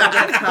A, a little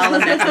bit of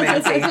column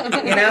necromancy.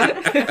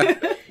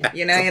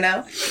 You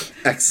know?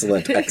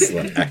 Excellent.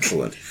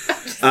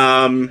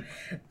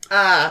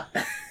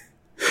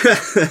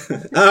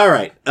 All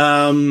right.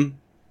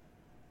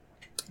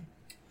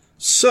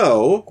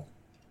 So,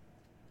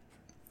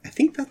 I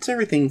think that's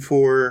everything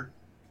for...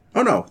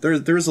 Oh, no.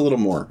 There's a little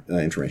more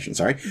information.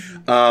 Sorry.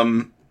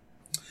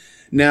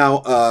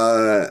 Now,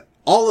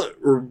 all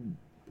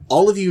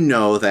of you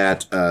know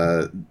that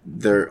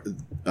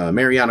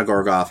Mariana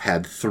Gorgov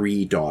had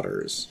 3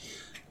 daughters.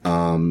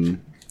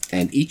 And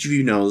each of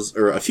you knows,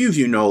 or a few of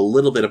you know a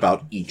little bit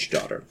about each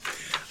daughter.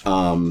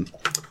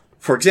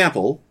 For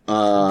example,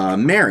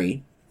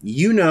 Mary,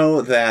 you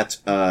know that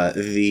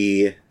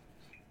the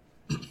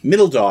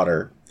middle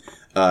daughter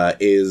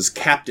is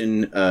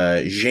Captain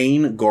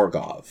Jane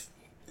Gorgov.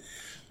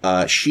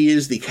 She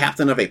is the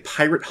captain of a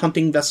pirate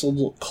hunting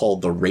vessel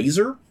called the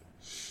Razor.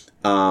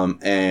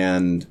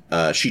 And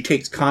she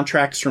takes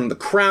contracts from the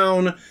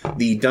Crown,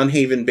 the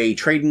Dunhaven Bay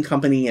Trading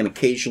Company, and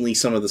occasionally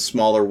some of the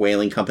smaller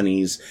whaling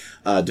companies,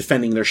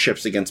 defending their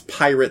ships against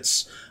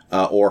pirates,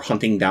 or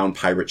hunting down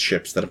pirate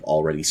ships that have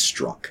already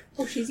struck.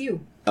 Oh, she's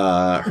you.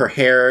 Her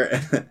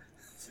hair,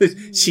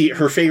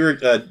 her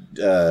favorite,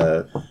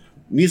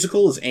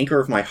 musical is Anchor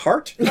of My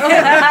Heart.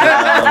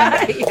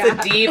 The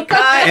deep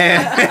cut.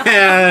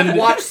 And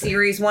Watch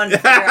series 1 to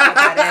figure out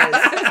what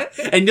that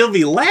is. and you'll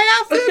be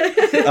laughing.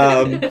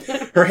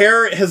 Her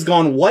hair has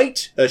gone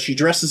white. She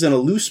dresses in a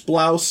loose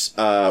blouse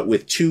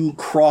with 2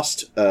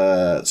 crossed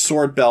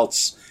sword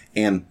belts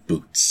and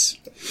boots.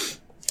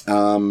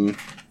 Would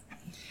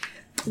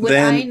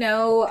then- I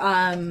know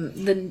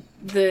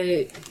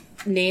the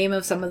name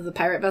of some of the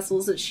pirate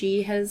vessels that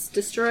she has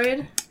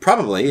destroyed?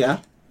 Probably, yeah.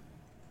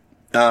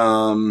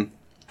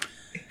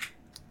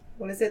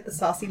 What is it? The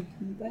saucy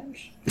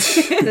bench?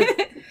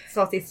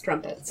 Saucy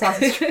strumpet.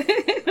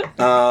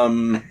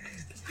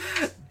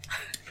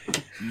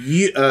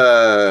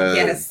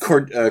 Yes.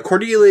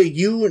 Cordelia,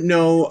 you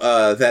know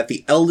that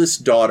the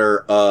eldest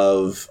daughter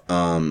of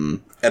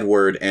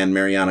Edward and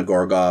Mariana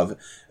Gorgov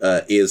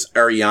is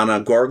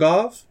Ariana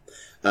Gorgov.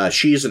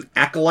 She is an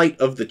acolyte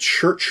of the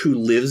church who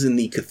lives in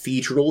the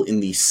cathedral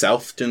in the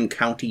Southton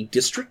County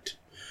district.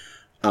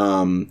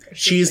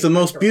 She's the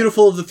most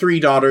beautiful of the 3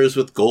 daughters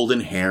with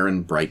golden hair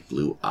and bright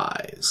blue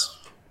eyes.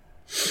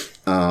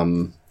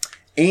 And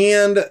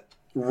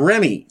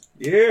Remy,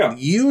 Yeah.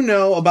 you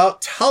know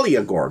about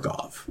Talia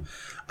Gorgov.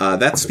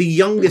 That's the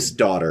youngest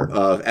daughter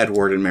of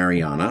Edward and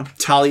Mariana.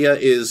 Talia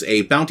is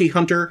a bounty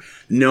hunter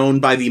known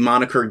by the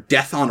moniker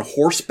Death on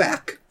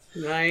Horseback.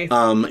 Nice.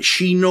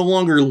 She no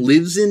longer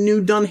lives in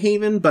New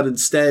Dunhaven, but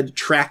instead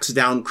tracks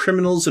down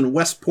criminals in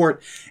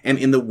Westport and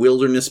in the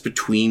wilderness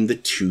between the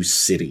 2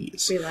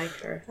 cities. We like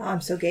her. Oh, I'm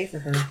so gay for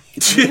her.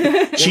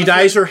 She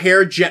dyes her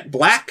hair jet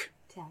black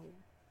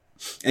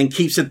and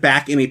keeps it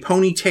back in a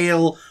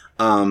ponytail.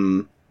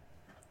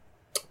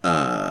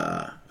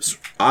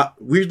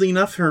 Weirdly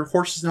enough, her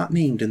horse is not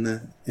named in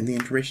the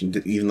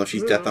information, even though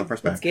she's Death on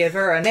Horseback. Let's give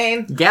her a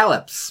name.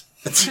 Gallops.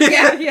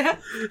 Yeah.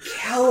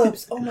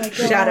 Callops. Oh my god.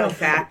 Shadow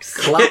facts.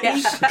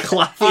 Cloppy.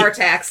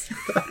 Artax.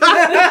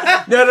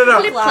 No.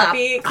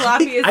 Cloppy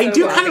is I so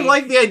do funny. kind of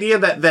like the idea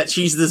that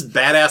she's this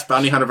badass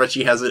bounty hunter, but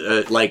she has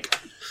like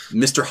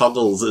Mr.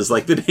 Huggles is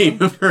like the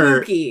name of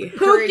her. Pookie.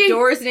 Her Pookie.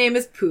 door's name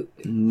is Pook.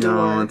 No,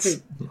 Door. it's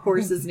Her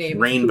horse's name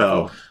is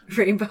Rainbow. Pookie.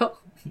 Rainbow.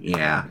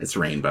 Yeah, it's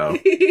Rainbow.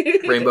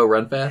 Rainbow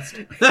Run Fast.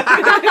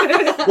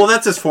 Well,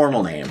 that's his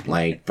formal name,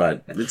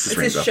 but it's It's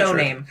Rainbow his for show sure.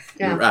 name.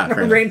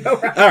 Rainbow. Rainbow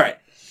Rock. All right.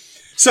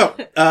 So,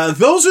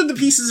 those are the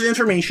pieces of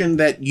information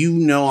that you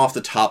know off the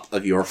top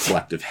of your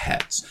collective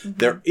heads. Mm-hmm.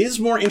 There is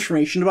more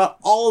information about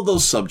all of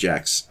those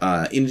subjects,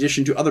 in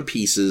addition to other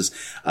pieces,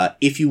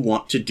 if you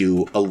want to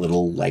do a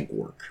little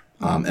legwork.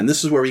 And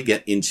this is where we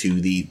get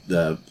into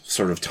the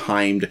sort of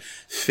timed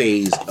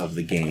phase of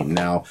the game.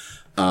 Now,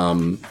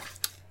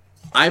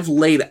 I've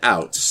laid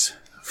out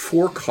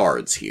 4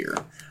 cards here,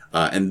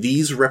 and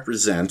these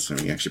represent,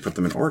 let me actually put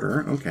them in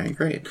order. Okay,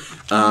 great.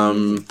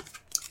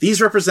 These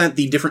represent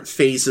the different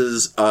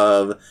phases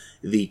of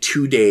the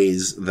 2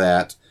 days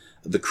that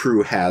the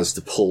crew has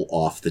to pull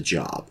off the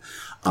job.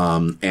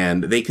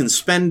 And they can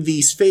spend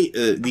these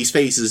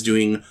phases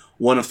doing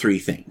one of 3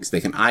 things. They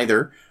can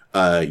either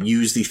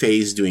use the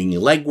phase doing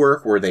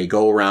legwork, where they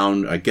go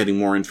around getting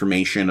more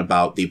information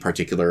about the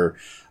particular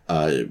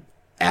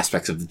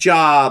aspects of the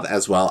job,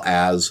 as well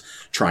as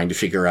trying to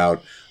figure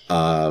out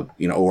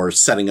or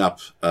setting up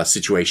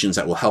situations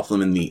that will help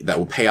them that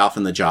will pay off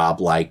in the job,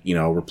 like,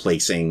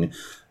 replacing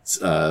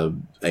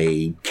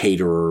a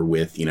caterer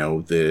with,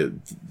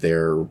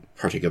 their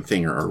particular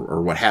thing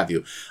or what have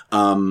you.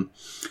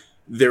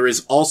 There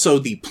is also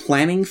the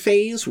planning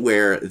phase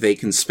where they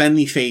can spend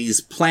the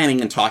phase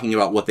planning and talking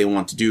about what they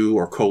want to do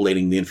or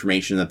collating the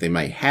information that they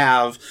might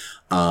have.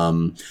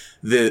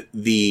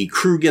 The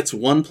crew gets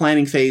one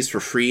planning phase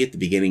for free at the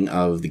beginning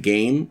of the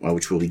game,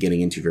 which we'll be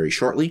getting into very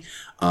shortly.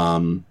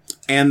 And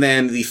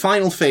then the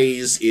final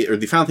phase, or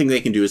the final thing they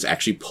can do, is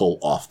actually pull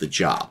off the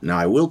job. Now,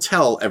 I will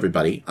tell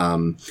everybody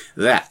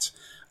that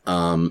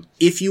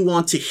if you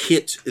want to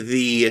hit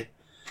the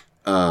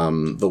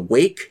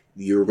wake,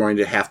 you're going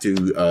to have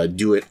to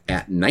do it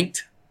at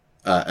night,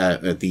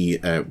 at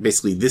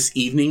basically this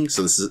evening.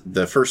 So this is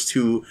the first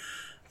two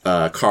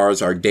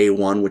cars are day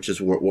one, which is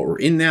what we're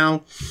in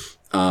now.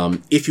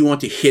 If you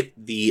want to hit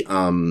the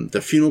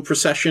funeral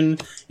procession,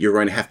 you're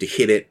going to have to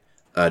hit it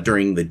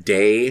during the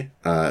day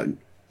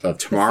of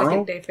tomorrow. The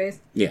second day phase.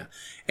 Yeah.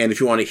 And if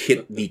you want to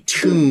hit the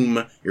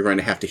tomb, you're going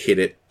to have to hit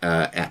it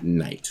at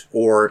night.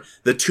 Or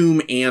the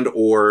tomb and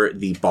or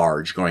the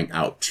barge going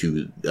out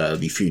to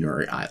the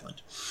funerary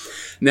island.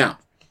 Now,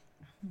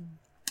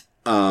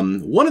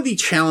 one of the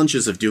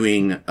challenges of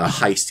doing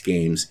heist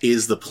games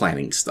is the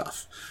planning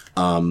stuff.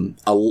 I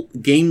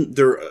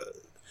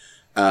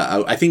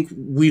think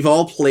we've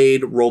all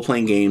played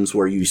role-playing games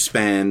where you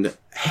spend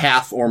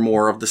half or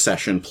more of the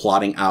session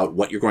plotting out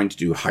what you're going to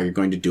do, how you're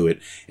going to do it,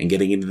 and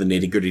getting into the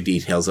nitty-gritty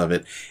details of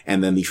it.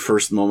 And then the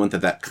first moment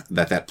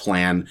that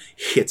plan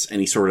hits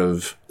any sort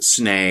of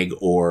snag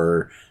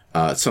or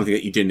something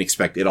that you didn't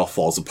expect, it all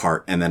falls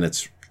apart, and then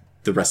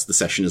the rest of the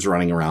session is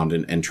running around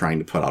and trying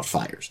to put out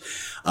fires.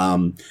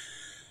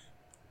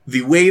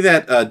 The way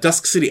that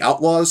Dusk City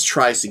Outlaws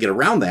tries to get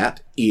around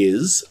that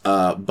is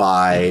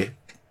by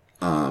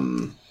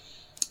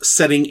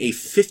setting a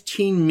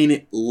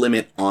 15-minute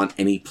limit on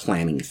any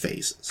planning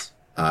phases.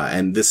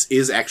 And this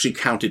is actually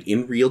counted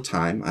in real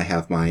time. I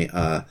have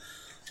my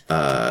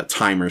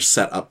timer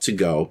set up to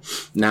go.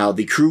 Now,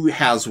 the crew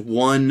has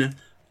one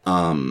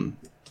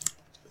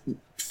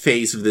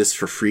phase of this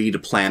for free to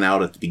plan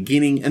out at the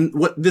beginning. And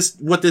what this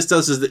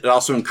does is it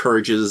also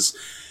encourages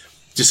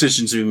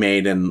decisions to be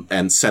made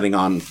and setting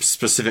on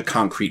specific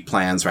concrete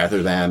plans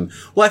rather than,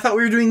 well, I thought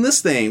we were doing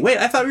this thing. Wait,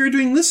 I thought we were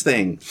doing this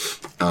thing.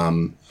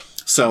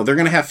 So they're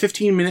going to have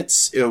 15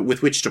 minutes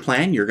with which to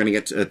plan. You're going to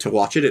get to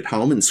watch it at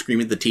home and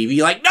scream at the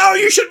TV like, no,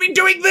 you should be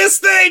doing this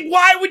thing.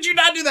 Why would you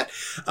not do that?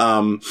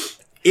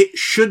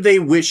 Should they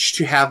wish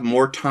to have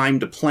more time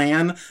to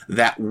plan,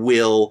 that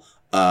will,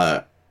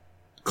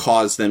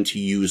 cause them to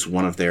use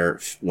one of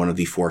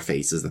the four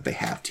phases that they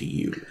have to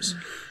use.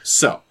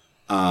 So,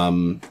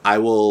 I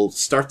will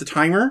start the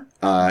timer,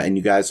 and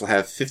you guys will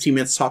have 15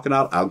 minutes to talk it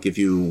out. I'll give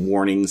you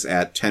warnings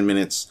at 10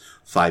 minutes,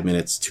 5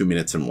 minutes, 2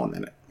 minutes, and 1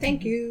 minute.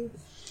 Thank you.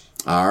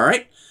 All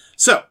right.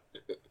 So,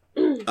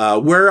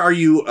 where are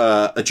you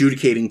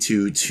adjudicating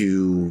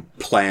to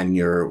plan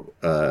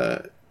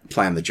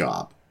the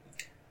job?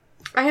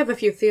 I have a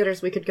few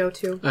theaters we could go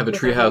to. I have a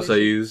treehouse I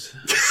use.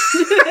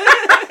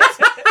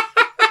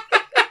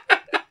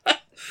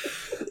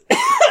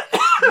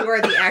 You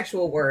are the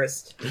actual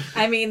worst.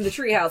 I mean, the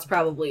treehouse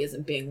probably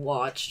isn't being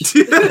watched.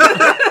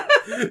 I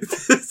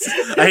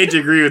hate to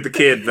agree with the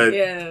kid, but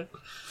Yeah.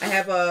 I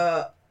have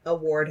a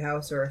ward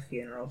house or a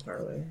funeral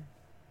parlor.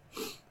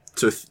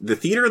 so the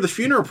theater or the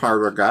funeral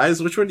parlor,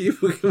 guys? Which one do you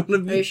want to Are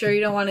be? you sure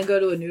you don't want to go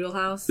to a noodle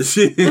house?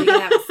 You can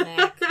have a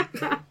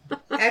snack.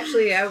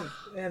 Actually,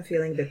 I'm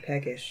feeling a bit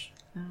peckish.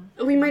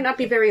 We might not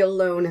be very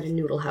alone at a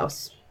noodle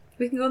house.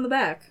 We can go in the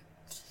back.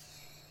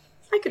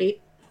 I could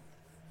eat.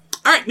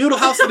 All right, Noodle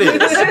House it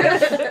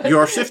is.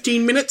 Your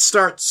 15 minutes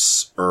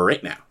starts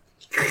right now.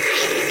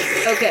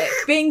 Okay,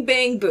 bing,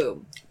 bang,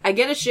 boom. I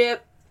get a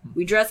ship.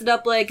 We dress it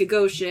up like a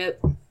ghost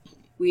ship.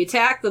 We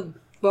attack the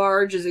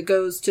barge as it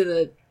goes to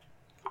the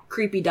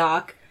creepy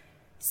dock.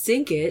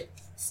 Sink it.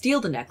 Steal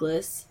the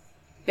necklace.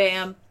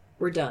 Bam.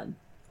 We're done.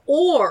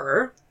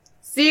 Or,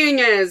 seeing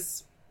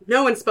as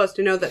no one's supposed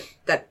to know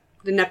that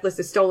the necklace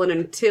is stolen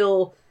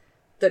until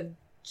the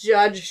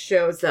judge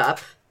shows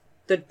up,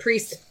 the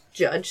priest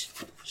judge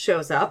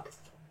shows up,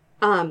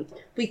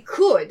 we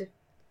could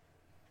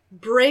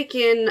break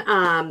in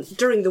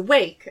during the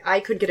wake.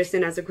 I could get us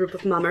in as a group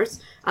of mummers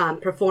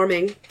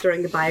performing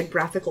during the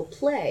biographical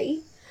play.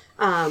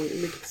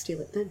 We could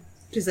steal it then.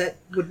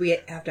 Would we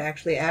have to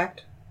actually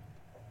act?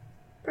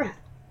 Perhaps.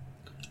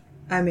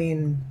 I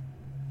mean,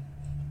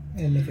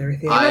 and if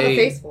everything. You have a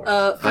face for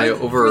it.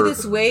 For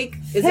this wake,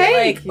 is Thank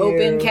it like you.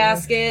 open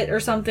casket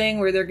or something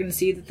where they're going to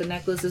see that the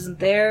necklace isn't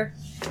there?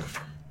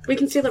 We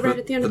can steal it right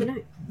at the end of the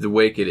night. The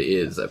wake it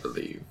is, I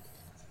believe.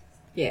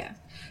 Yeah.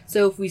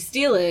 So if we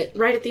steal it,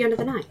 Right at the end of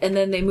the night. and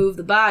then they move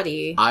the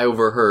body, I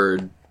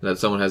overheard that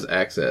someone has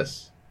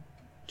access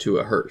to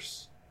a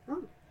hearse.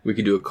 Oh. We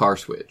could do a car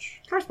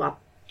switch. Car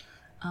swap.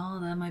 oh,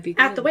 that might be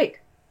good. At the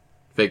wake.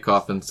 Fake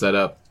coffin set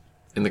up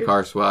in the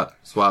car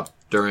swap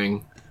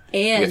during.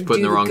 And You guys put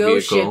in do the wrong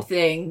ghost vehicle. ship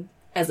thing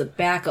as a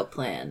backup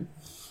plan.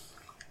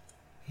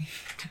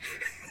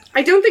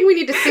 I don't think we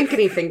need to sink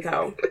anything,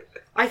 though.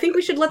 I think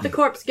we should let the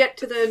corpse get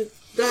to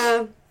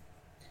the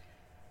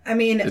I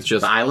mean, It's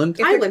just The island?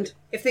 island.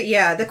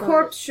 the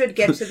corpse should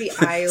get to the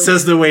island.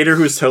 Says the waiter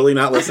who's totally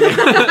not listening.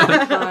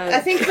 I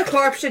think the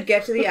corpse should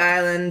get to the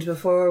island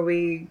before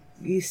we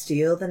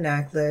steal the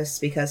necklace,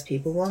 because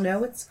people will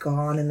know it's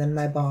gone, and then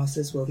my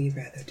bosses will be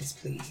rather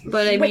displeased.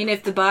 But I mean,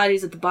 if the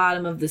body's at the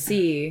bottom of the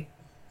sea,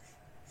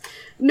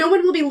 No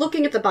one will be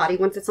looking at the body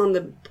once it's on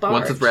the barge.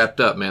 once it's wrapped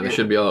up, man. They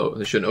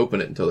shouldn't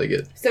open it until they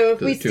get So if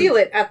to we the tomb. steal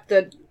it at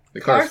the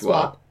car car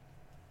swap,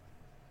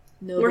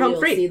 nobody We're home will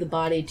free. see the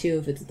body too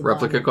if it's at the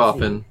replica bottom of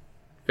the sea. coffin,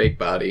 fake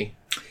body.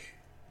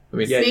 I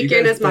mean, Yeah, Sneak you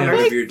in guys as plan mummers.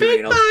 whatever you're doing,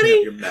 and I'll just clean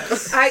up your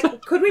mess.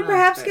 Could we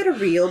perhaps get a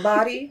real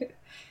body?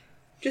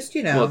 Just,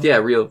 well, yeah,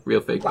 real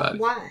fake body.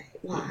 why?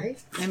 Why?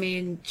 I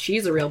mean,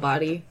 she's a real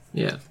body.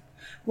 Yeah.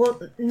 Well,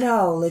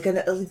 no,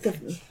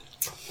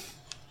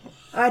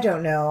 I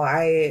don't know.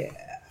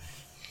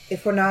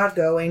 If we're not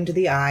going to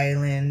the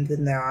island,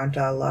 then there aren't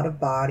a lot of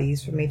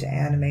bodies for me to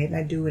animate, and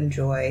I do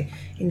enjoy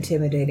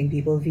intimidating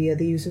people via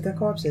the use of their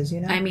corpses, you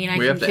know? I mean, I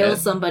We can have to kill add-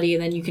 somebody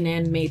and then you can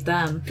animate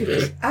them.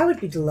 I would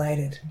be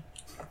delighted.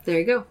 There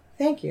you go.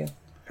 Thank you.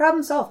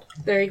 Problem solved.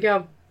 There you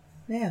go.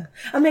 Yeah.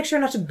 I'll make sure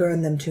not to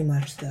burn them too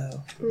much,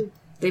 though.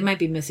 They might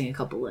be missing a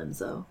couple limbs,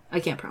 though.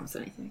 I can't promise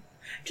anything.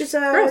 Just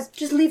Gross.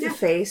 just leave the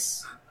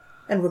face,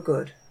 and we're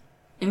good.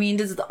 I mean,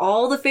 does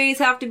all the face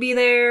have to be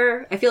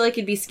there? I feel like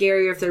it'd be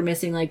scarier if they're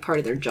missing, like, part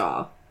of their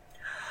jaw.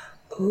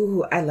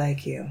 Ooh, I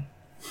like you.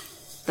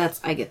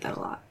 I get that a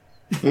lot.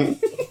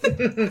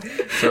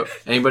 So,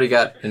 anybody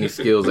got any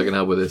skills that can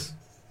help with this?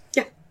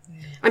 Yeah.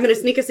 I'm going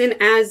to sneak us in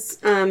as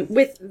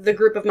with the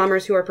group of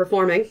mummers who are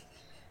performing.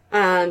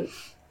 Yeah.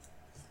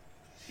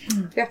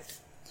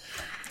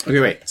 Okay,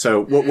 wait.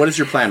 So what is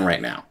your plan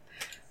right now?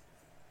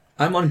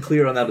 I'm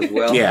unclear on that as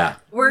well. Yeah.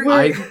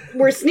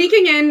 We're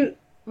sneaking in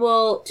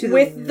Well,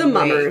 with the wake.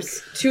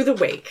 mummers to the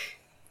wake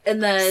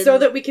and then... so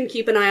that we can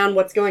keep an eye on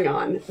what's going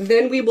on.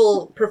 Then we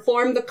will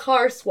perform the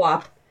car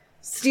swap,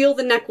 steal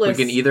the We necklace.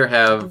 can either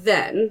have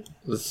Then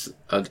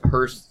a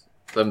hearse,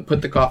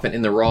 put the coffin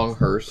in the wrong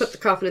hearse, put the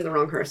coffin in the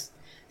wrong hearse.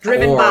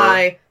 Driven Or-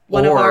 by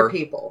one of our or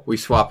people. we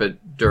swap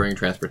it during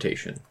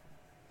transportation.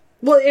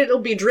 Well, it'll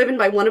be driven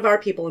by one of our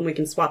people, and we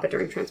can swap it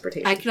during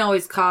transportation. I can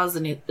always cause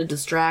a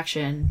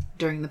distraction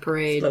during the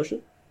parade.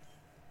 Explosion.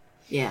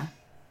 Yeah.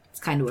 It's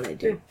kind of what I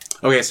do.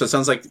 Okay, so it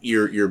sounds like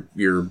you're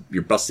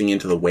busting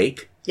into the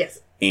wake,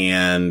 Yes.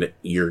 and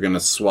you're gonna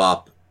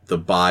swap the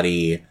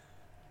body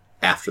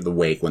after the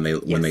wake when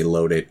they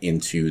load it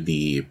into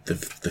the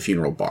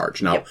funeral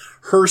barge. Now, Yep.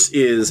 hearse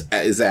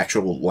is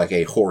actual like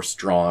a horse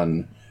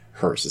drawn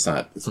hearse. It's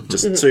not. It's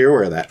just so you're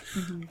aware of that.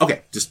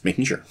 Okay, just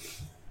making sure.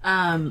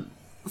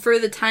 For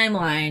the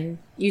timeline,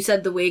 you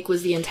said the wake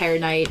was the entire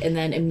night, and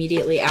then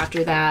immediately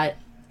after that,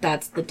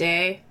 that's the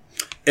day.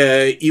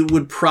 You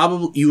would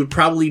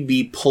probably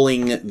be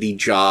pulling the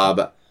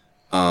job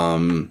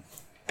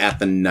at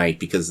the night,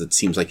 because it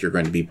seems like you're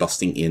going to be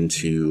busting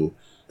into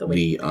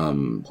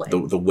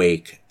the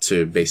wake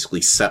to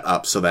basically set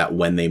up so that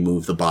when they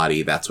move the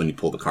body, that's when you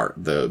pull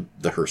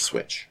the hearse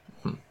switch.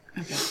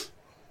 Okay.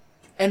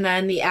 And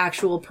then the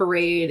actual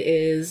parade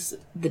is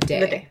the day.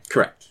 The day.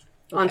 Correct.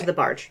 Onto the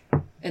barge.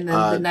 And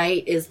then the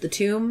night is the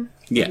tomb?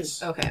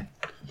 Yes. Okay.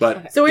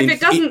 But So if it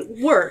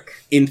doesn't work,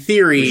 in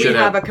theory, we should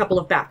have have- a couple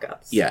of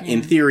backups. yeah,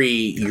 in theory,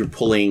 you're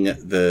pulling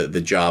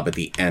the job at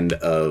the end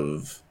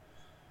of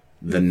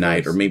the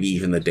night, or maybe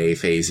even the day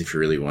phase if you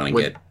really want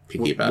to get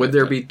picky about it. Would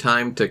there but be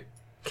time to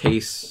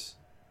case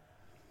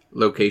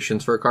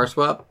locations for a car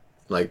swap?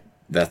 Like,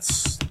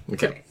 That's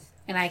okay.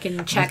 And I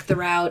can check the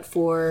route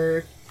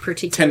for 10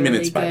 particularly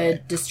minutes, by the way.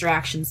 good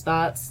distraction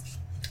spots.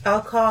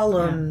 I'll call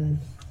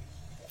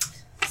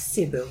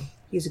Cebu.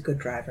 He's a good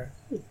driver.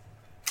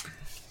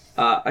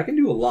 I can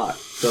do a lot.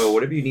 So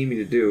whatever you need me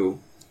to do,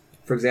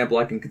 for example,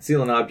 I can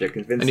conceal an object,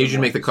 convince I need you to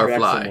someone, make the car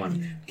distract fly.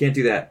 someone. Can't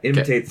do that.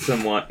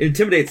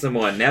 Intimidate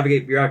someone,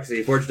 navigate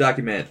bureaucracy, forge a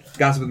document,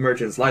 gossip with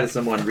merchants, lie to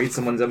someone, read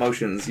someone's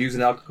emotions, use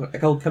an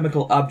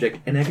alchemical object,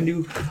 and I can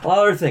do a lot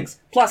of other things.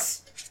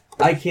 Plus,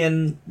 I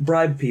can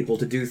bribe people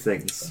to do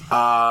things. Do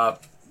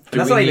That's we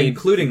not even need-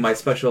 including my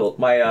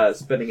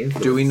spending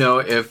influence. Do we know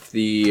if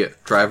the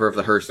driver of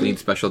the hearse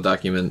needs special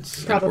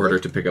documents Probably. in order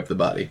to pick up the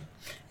body?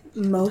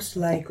 Most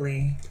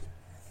likely.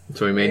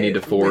 So we may need to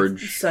With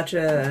forge such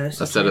an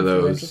set of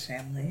those. influential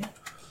family.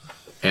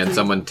 and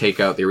someone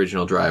take out the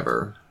original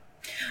driver.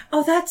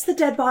 Oh, that's the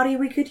dead body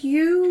we could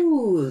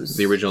use.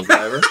 The original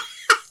driver?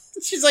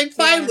 she's like,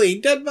 finally,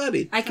 dead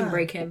body. I can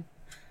break him.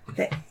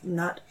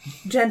 Not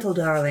gentle,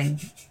 darling.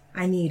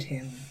 I need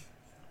him.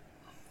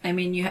 I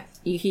mean,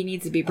 he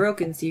needs to be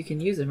broken so you can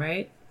use him,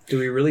 right? Do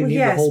we really Well, need the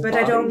yes, whole but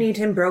body? I don't need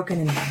him broken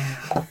in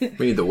half.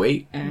 We need the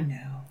weight. No.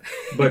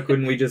 But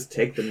couldn't we just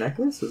take the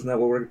necklace? Isn't that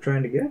what we're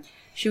trying to get?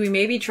 Should we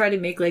maybe try to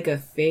make like a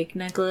fake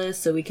necklace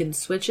so we can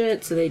switch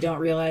it so they don't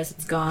realize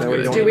it's gone? That way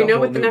they don't Do need we a know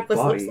whole what the new necklace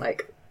body. looks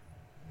like?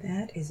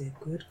 That is a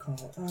good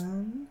call.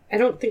 I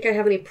don't think I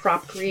have any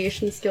prop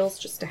creation skills,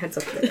 just a heads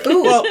up.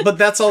 Well, but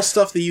that's all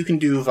stuff that you can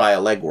do via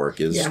legwork,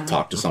 is Yeah.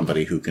 talk to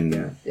somebody who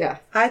can... Yeah.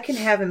 I can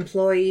have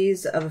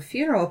employees of a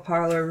funeral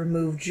parlor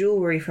remove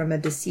jewelry from a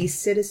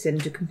deceased citizen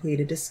to complete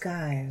a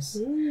disguise.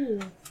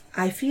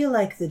 I feel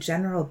like the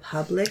general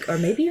public, or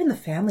maybe even the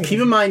family...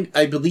 Keep in mind,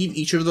 I believe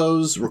each of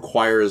those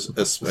requires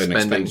an Spending.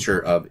 expenditure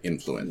of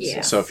influence.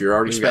 Yeah. So if you're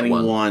already You got spending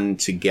one. one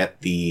to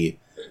get the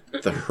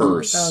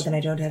hearse... Oh, then I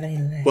don't have any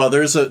left. Well,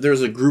 there's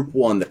a group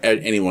one that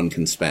anyone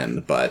can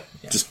spend, but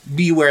just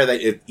be aware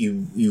that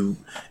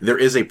there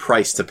is a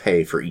price to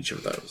pay for each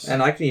of those.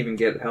 And I can even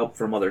get help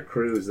from other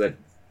crews that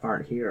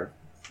aren't here.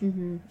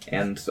 Mm-hmm.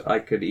 And I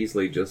could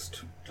easily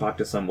just talk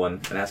to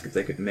someone and ask if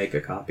they could make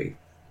a copy.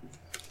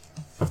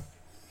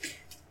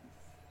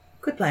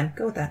 Good plan.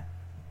 Go with that.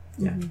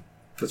 Yeah.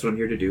 That's what I'm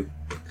here to do.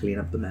 Clean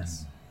up the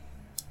mess.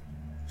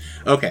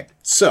 Okay,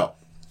 so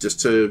just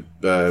to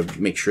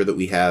make sure that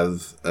we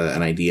have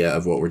an idea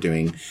of what we're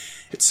doing,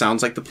 it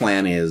sounds like the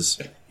plan is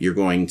you're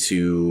going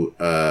to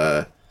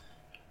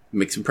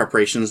make some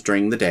preparations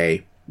during the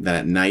day. Then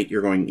at night,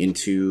 you're going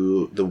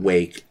into the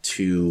wake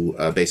to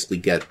basically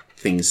get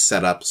things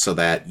set up so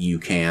that you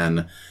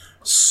can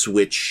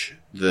switch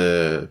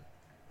or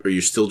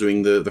you're still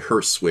doing the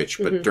hearse switch,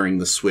 but during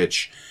the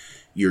switch,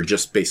 you're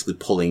just basically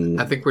pulling...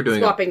 I think we're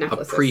doing Swapping a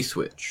necklaces.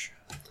 pre-switch.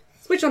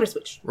 Switch on a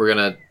switch. We're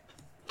going to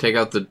take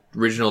out the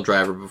original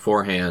driver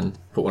beforehand,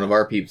 put one of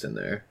our peeps in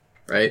there,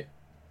 right?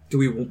 Do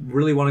we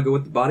really want to go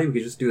with the body? We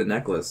could just do the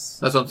necklace.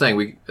 That's what I'm saying.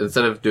 We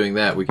instead of doing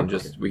that, we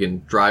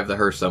can drive the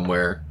hearse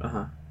somewhere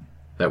Uh-huh.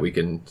 that we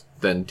can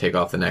then take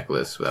off the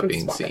necklace without And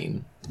being swap it.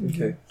 seen.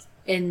 Okay.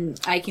 And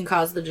I can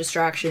cause the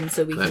distraction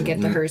so we can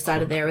get the hearse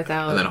out of there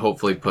without... And then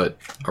hopefully put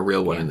a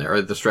real one in there. Or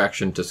a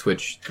distraction to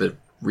switch the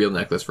real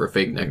necklace for a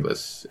fake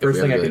necklace. if First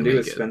we thing I ever can really do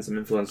make is it. spend some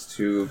influence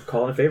to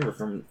call in a favor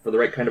for the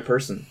right kind of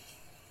person.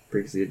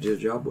 Previously I did a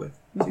job with.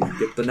 To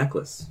get the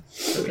necklace.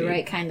 the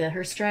right kind of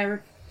hearse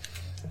driver.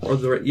 Or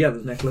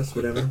the necklace,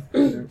 whatever.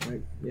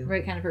 Right, yeah.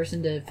 Right kind of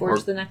person to forge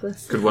Or- the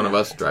necklace. Could one of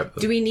us drive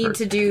the Do we need hearse?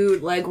 to do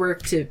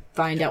legwork to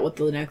find out what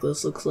the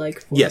necklace looks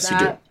like? For Yes, you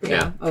do. that?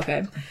 Yeah.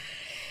 Okay.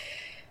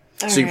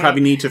 So you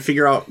probably need to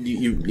figure out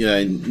you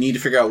need to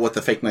figure out what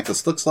the fake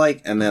necklace looks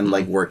like, and then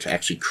legwork to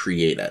actually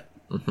create it.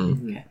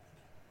 Okay.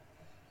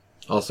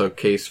 Also,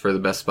 case for the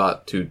best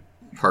spot to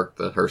park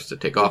the hearse to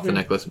take off the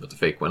necklace and put the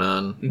fake one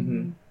on.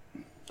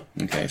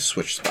 Mm-hmm. Okay,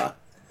 switch spot.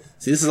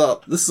 See, this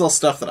is all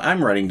stuff that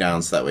I'm writing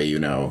down, so that way you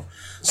know.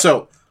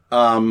 So,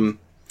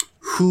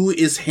 who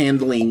is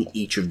handling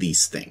each of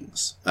these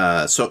things?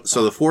 So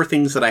the four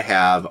things that I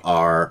have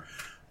are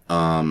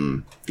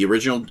the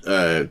original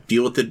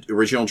deal with the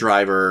original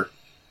driver,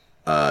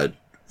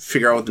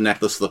 figure out what the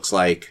necklace looks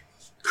like,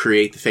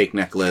 create the fake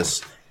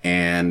necklace,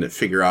 and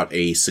figure out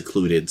a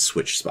secluded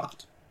switch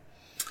spot.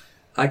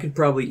 I could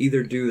probably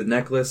either do the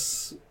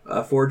necklace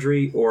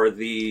forgery or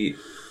the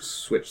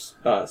switch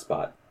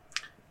spot.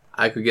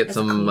 I could get That's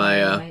some of cool.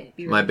 my Might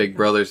be my really big fun.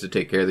 brothers to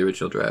take care of the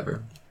original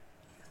driver.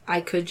 I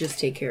could just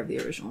take care of the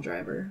original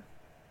driver.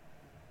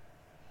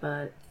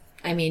 But,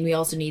 I mean, we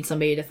also need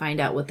somebody to find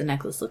out what the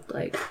necklace looked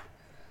like.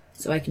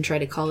 So I can try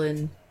to call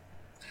in...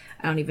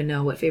 I don't even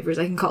know what favors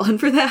I can call in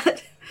for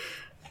that.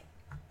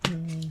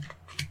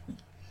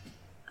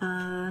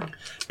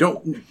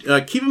 Don't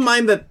keep in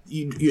mind that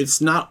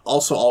it's not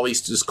also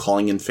always just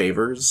calling in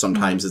favors.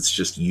 Sometimes it's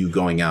just you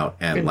going out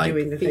and And like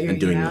doing the thing. and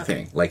doing Figuring it the out.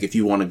 thing. Like if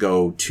you want to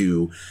go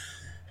to,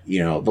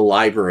 the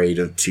library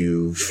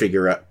to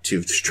figure out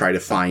to try to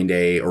find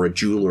a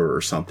jeweler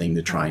or something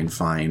to try and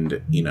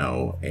find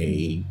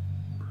a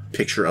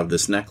picture of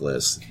this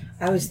necklace.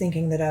 I was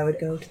thinking that I would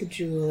go to the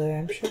jeweler.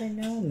 I'm sure they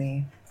know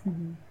me.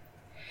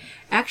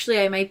 Actually,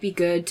 I might be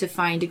good to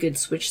find a good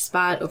switch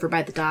spot over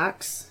by the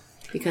docks.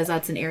 Because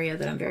that's an area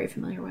that I'm very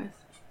familiar with.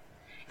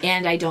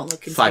 And I don't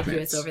look 5 conspicuous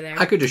minutes. over there.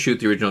 I could just shoot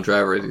the original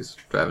driver as he's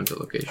driving to the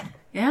location.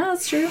 Yeah,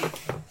 that's true.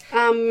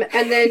 And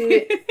then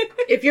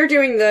if you're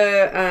doing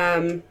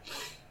the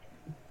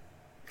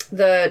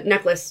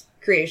necklace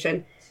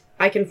creation,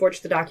 I can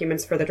forge the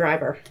documents for the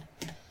driver.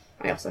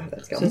 I also have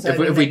that skill. So If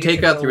we, that if we you take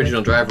should out go the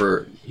original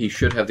driver, he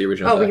should have the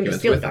original Oh, we can documents just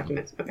steal the with him.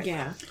 documents. Okay.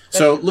 Yeah.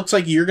 So it looks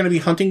like you're going to be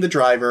hunting the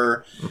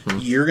driver.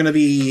 You're going to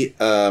be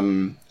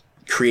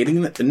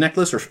creating the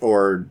necklace,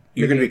 or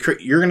you're going to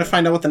be you're going to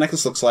find out what the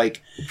necklace looks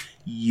like.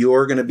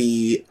 You're going to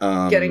be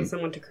Getting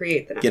someone to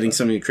create the necklace. getting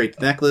somebody to create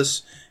the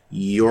necklace.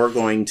 You're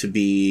going to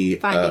be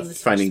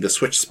finding the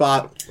switch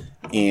spot,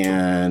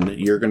 and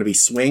you're going to be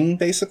swing,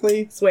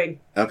 basically. Swing.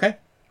 Okay.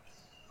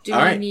 Do All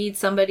we right. need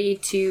somebody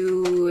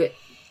to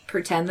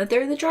pretend that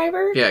they're the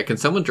driver? Yeah, can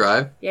someone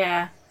drive?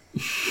 Yeah.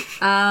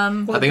 Well, I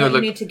think it would don't you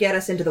look- need to get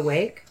us into the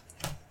wake?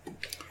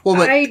 Well,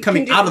 but I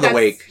coming can do- out of the that's-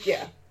 wake.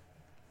 Yeah.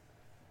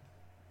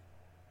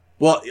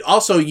 Well,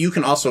 also you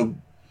can also.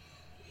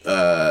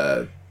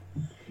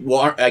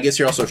 Well, I guess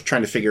you're also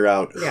trying to figure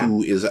out Yeah.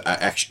 who is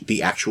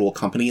the actual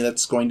company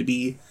that's going to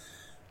be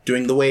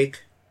doing the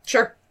wake.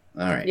 Sure.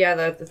 All right. Yeah,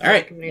 the All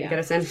right. company to get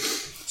us in.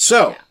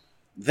 So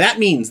that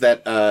means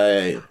that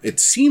it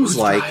seems Who's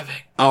like driving?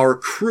 our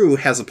crew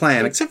has a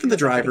plan, except for the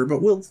driver,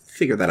 but we'll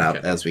figure that out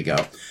as we go.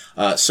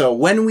 So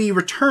when we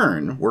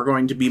return, we're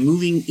going to be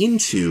moving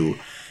into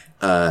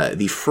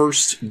the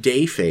first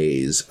day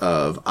phase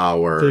of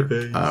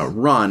our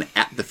run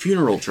at the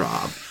funeral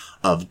job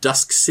of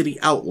Dusk City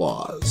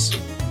Outlaws.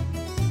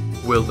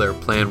 Will their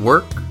plan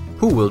work?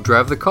 Who will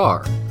drive the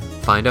car?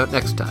 Find out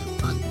next time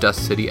on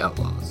Dusk City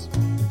Outlaws.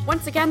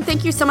 Once again,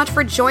 thank you so much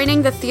for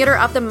joining the Theater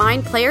of the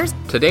Mind players.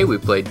 Today we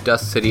played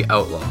Dusk City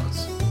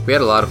Outlaws. We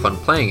had a lot of fun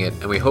playing it,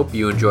 and we hope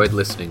you enjoyed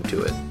listening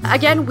to it.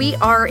 Again, we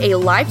are a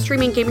live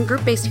streaming gaming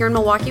group based here in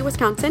Milwaukee,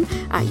 Wisconsin.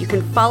 You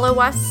can follow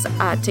us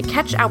to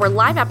catch our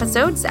live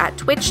episodes at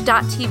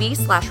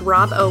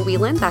twitch.tv/Rob O.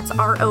 Wieland. That's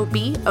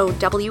ROBOWIELAND.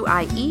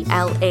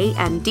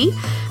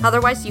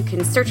 Otherwise, you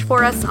can search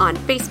for us on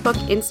Facebook,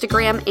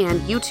 Instagram,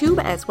 and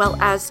YouTube, as well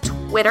as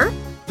Twitter.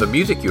 The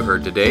music you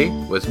heard today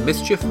was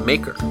Mischief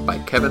Maker by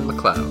Kevin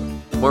MacLeod.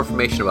 More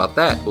information about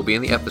that will be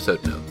in the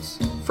episode notes.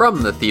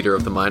 From the Theater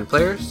of the Mind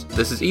players,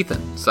 this is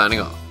Ethan, signing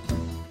off.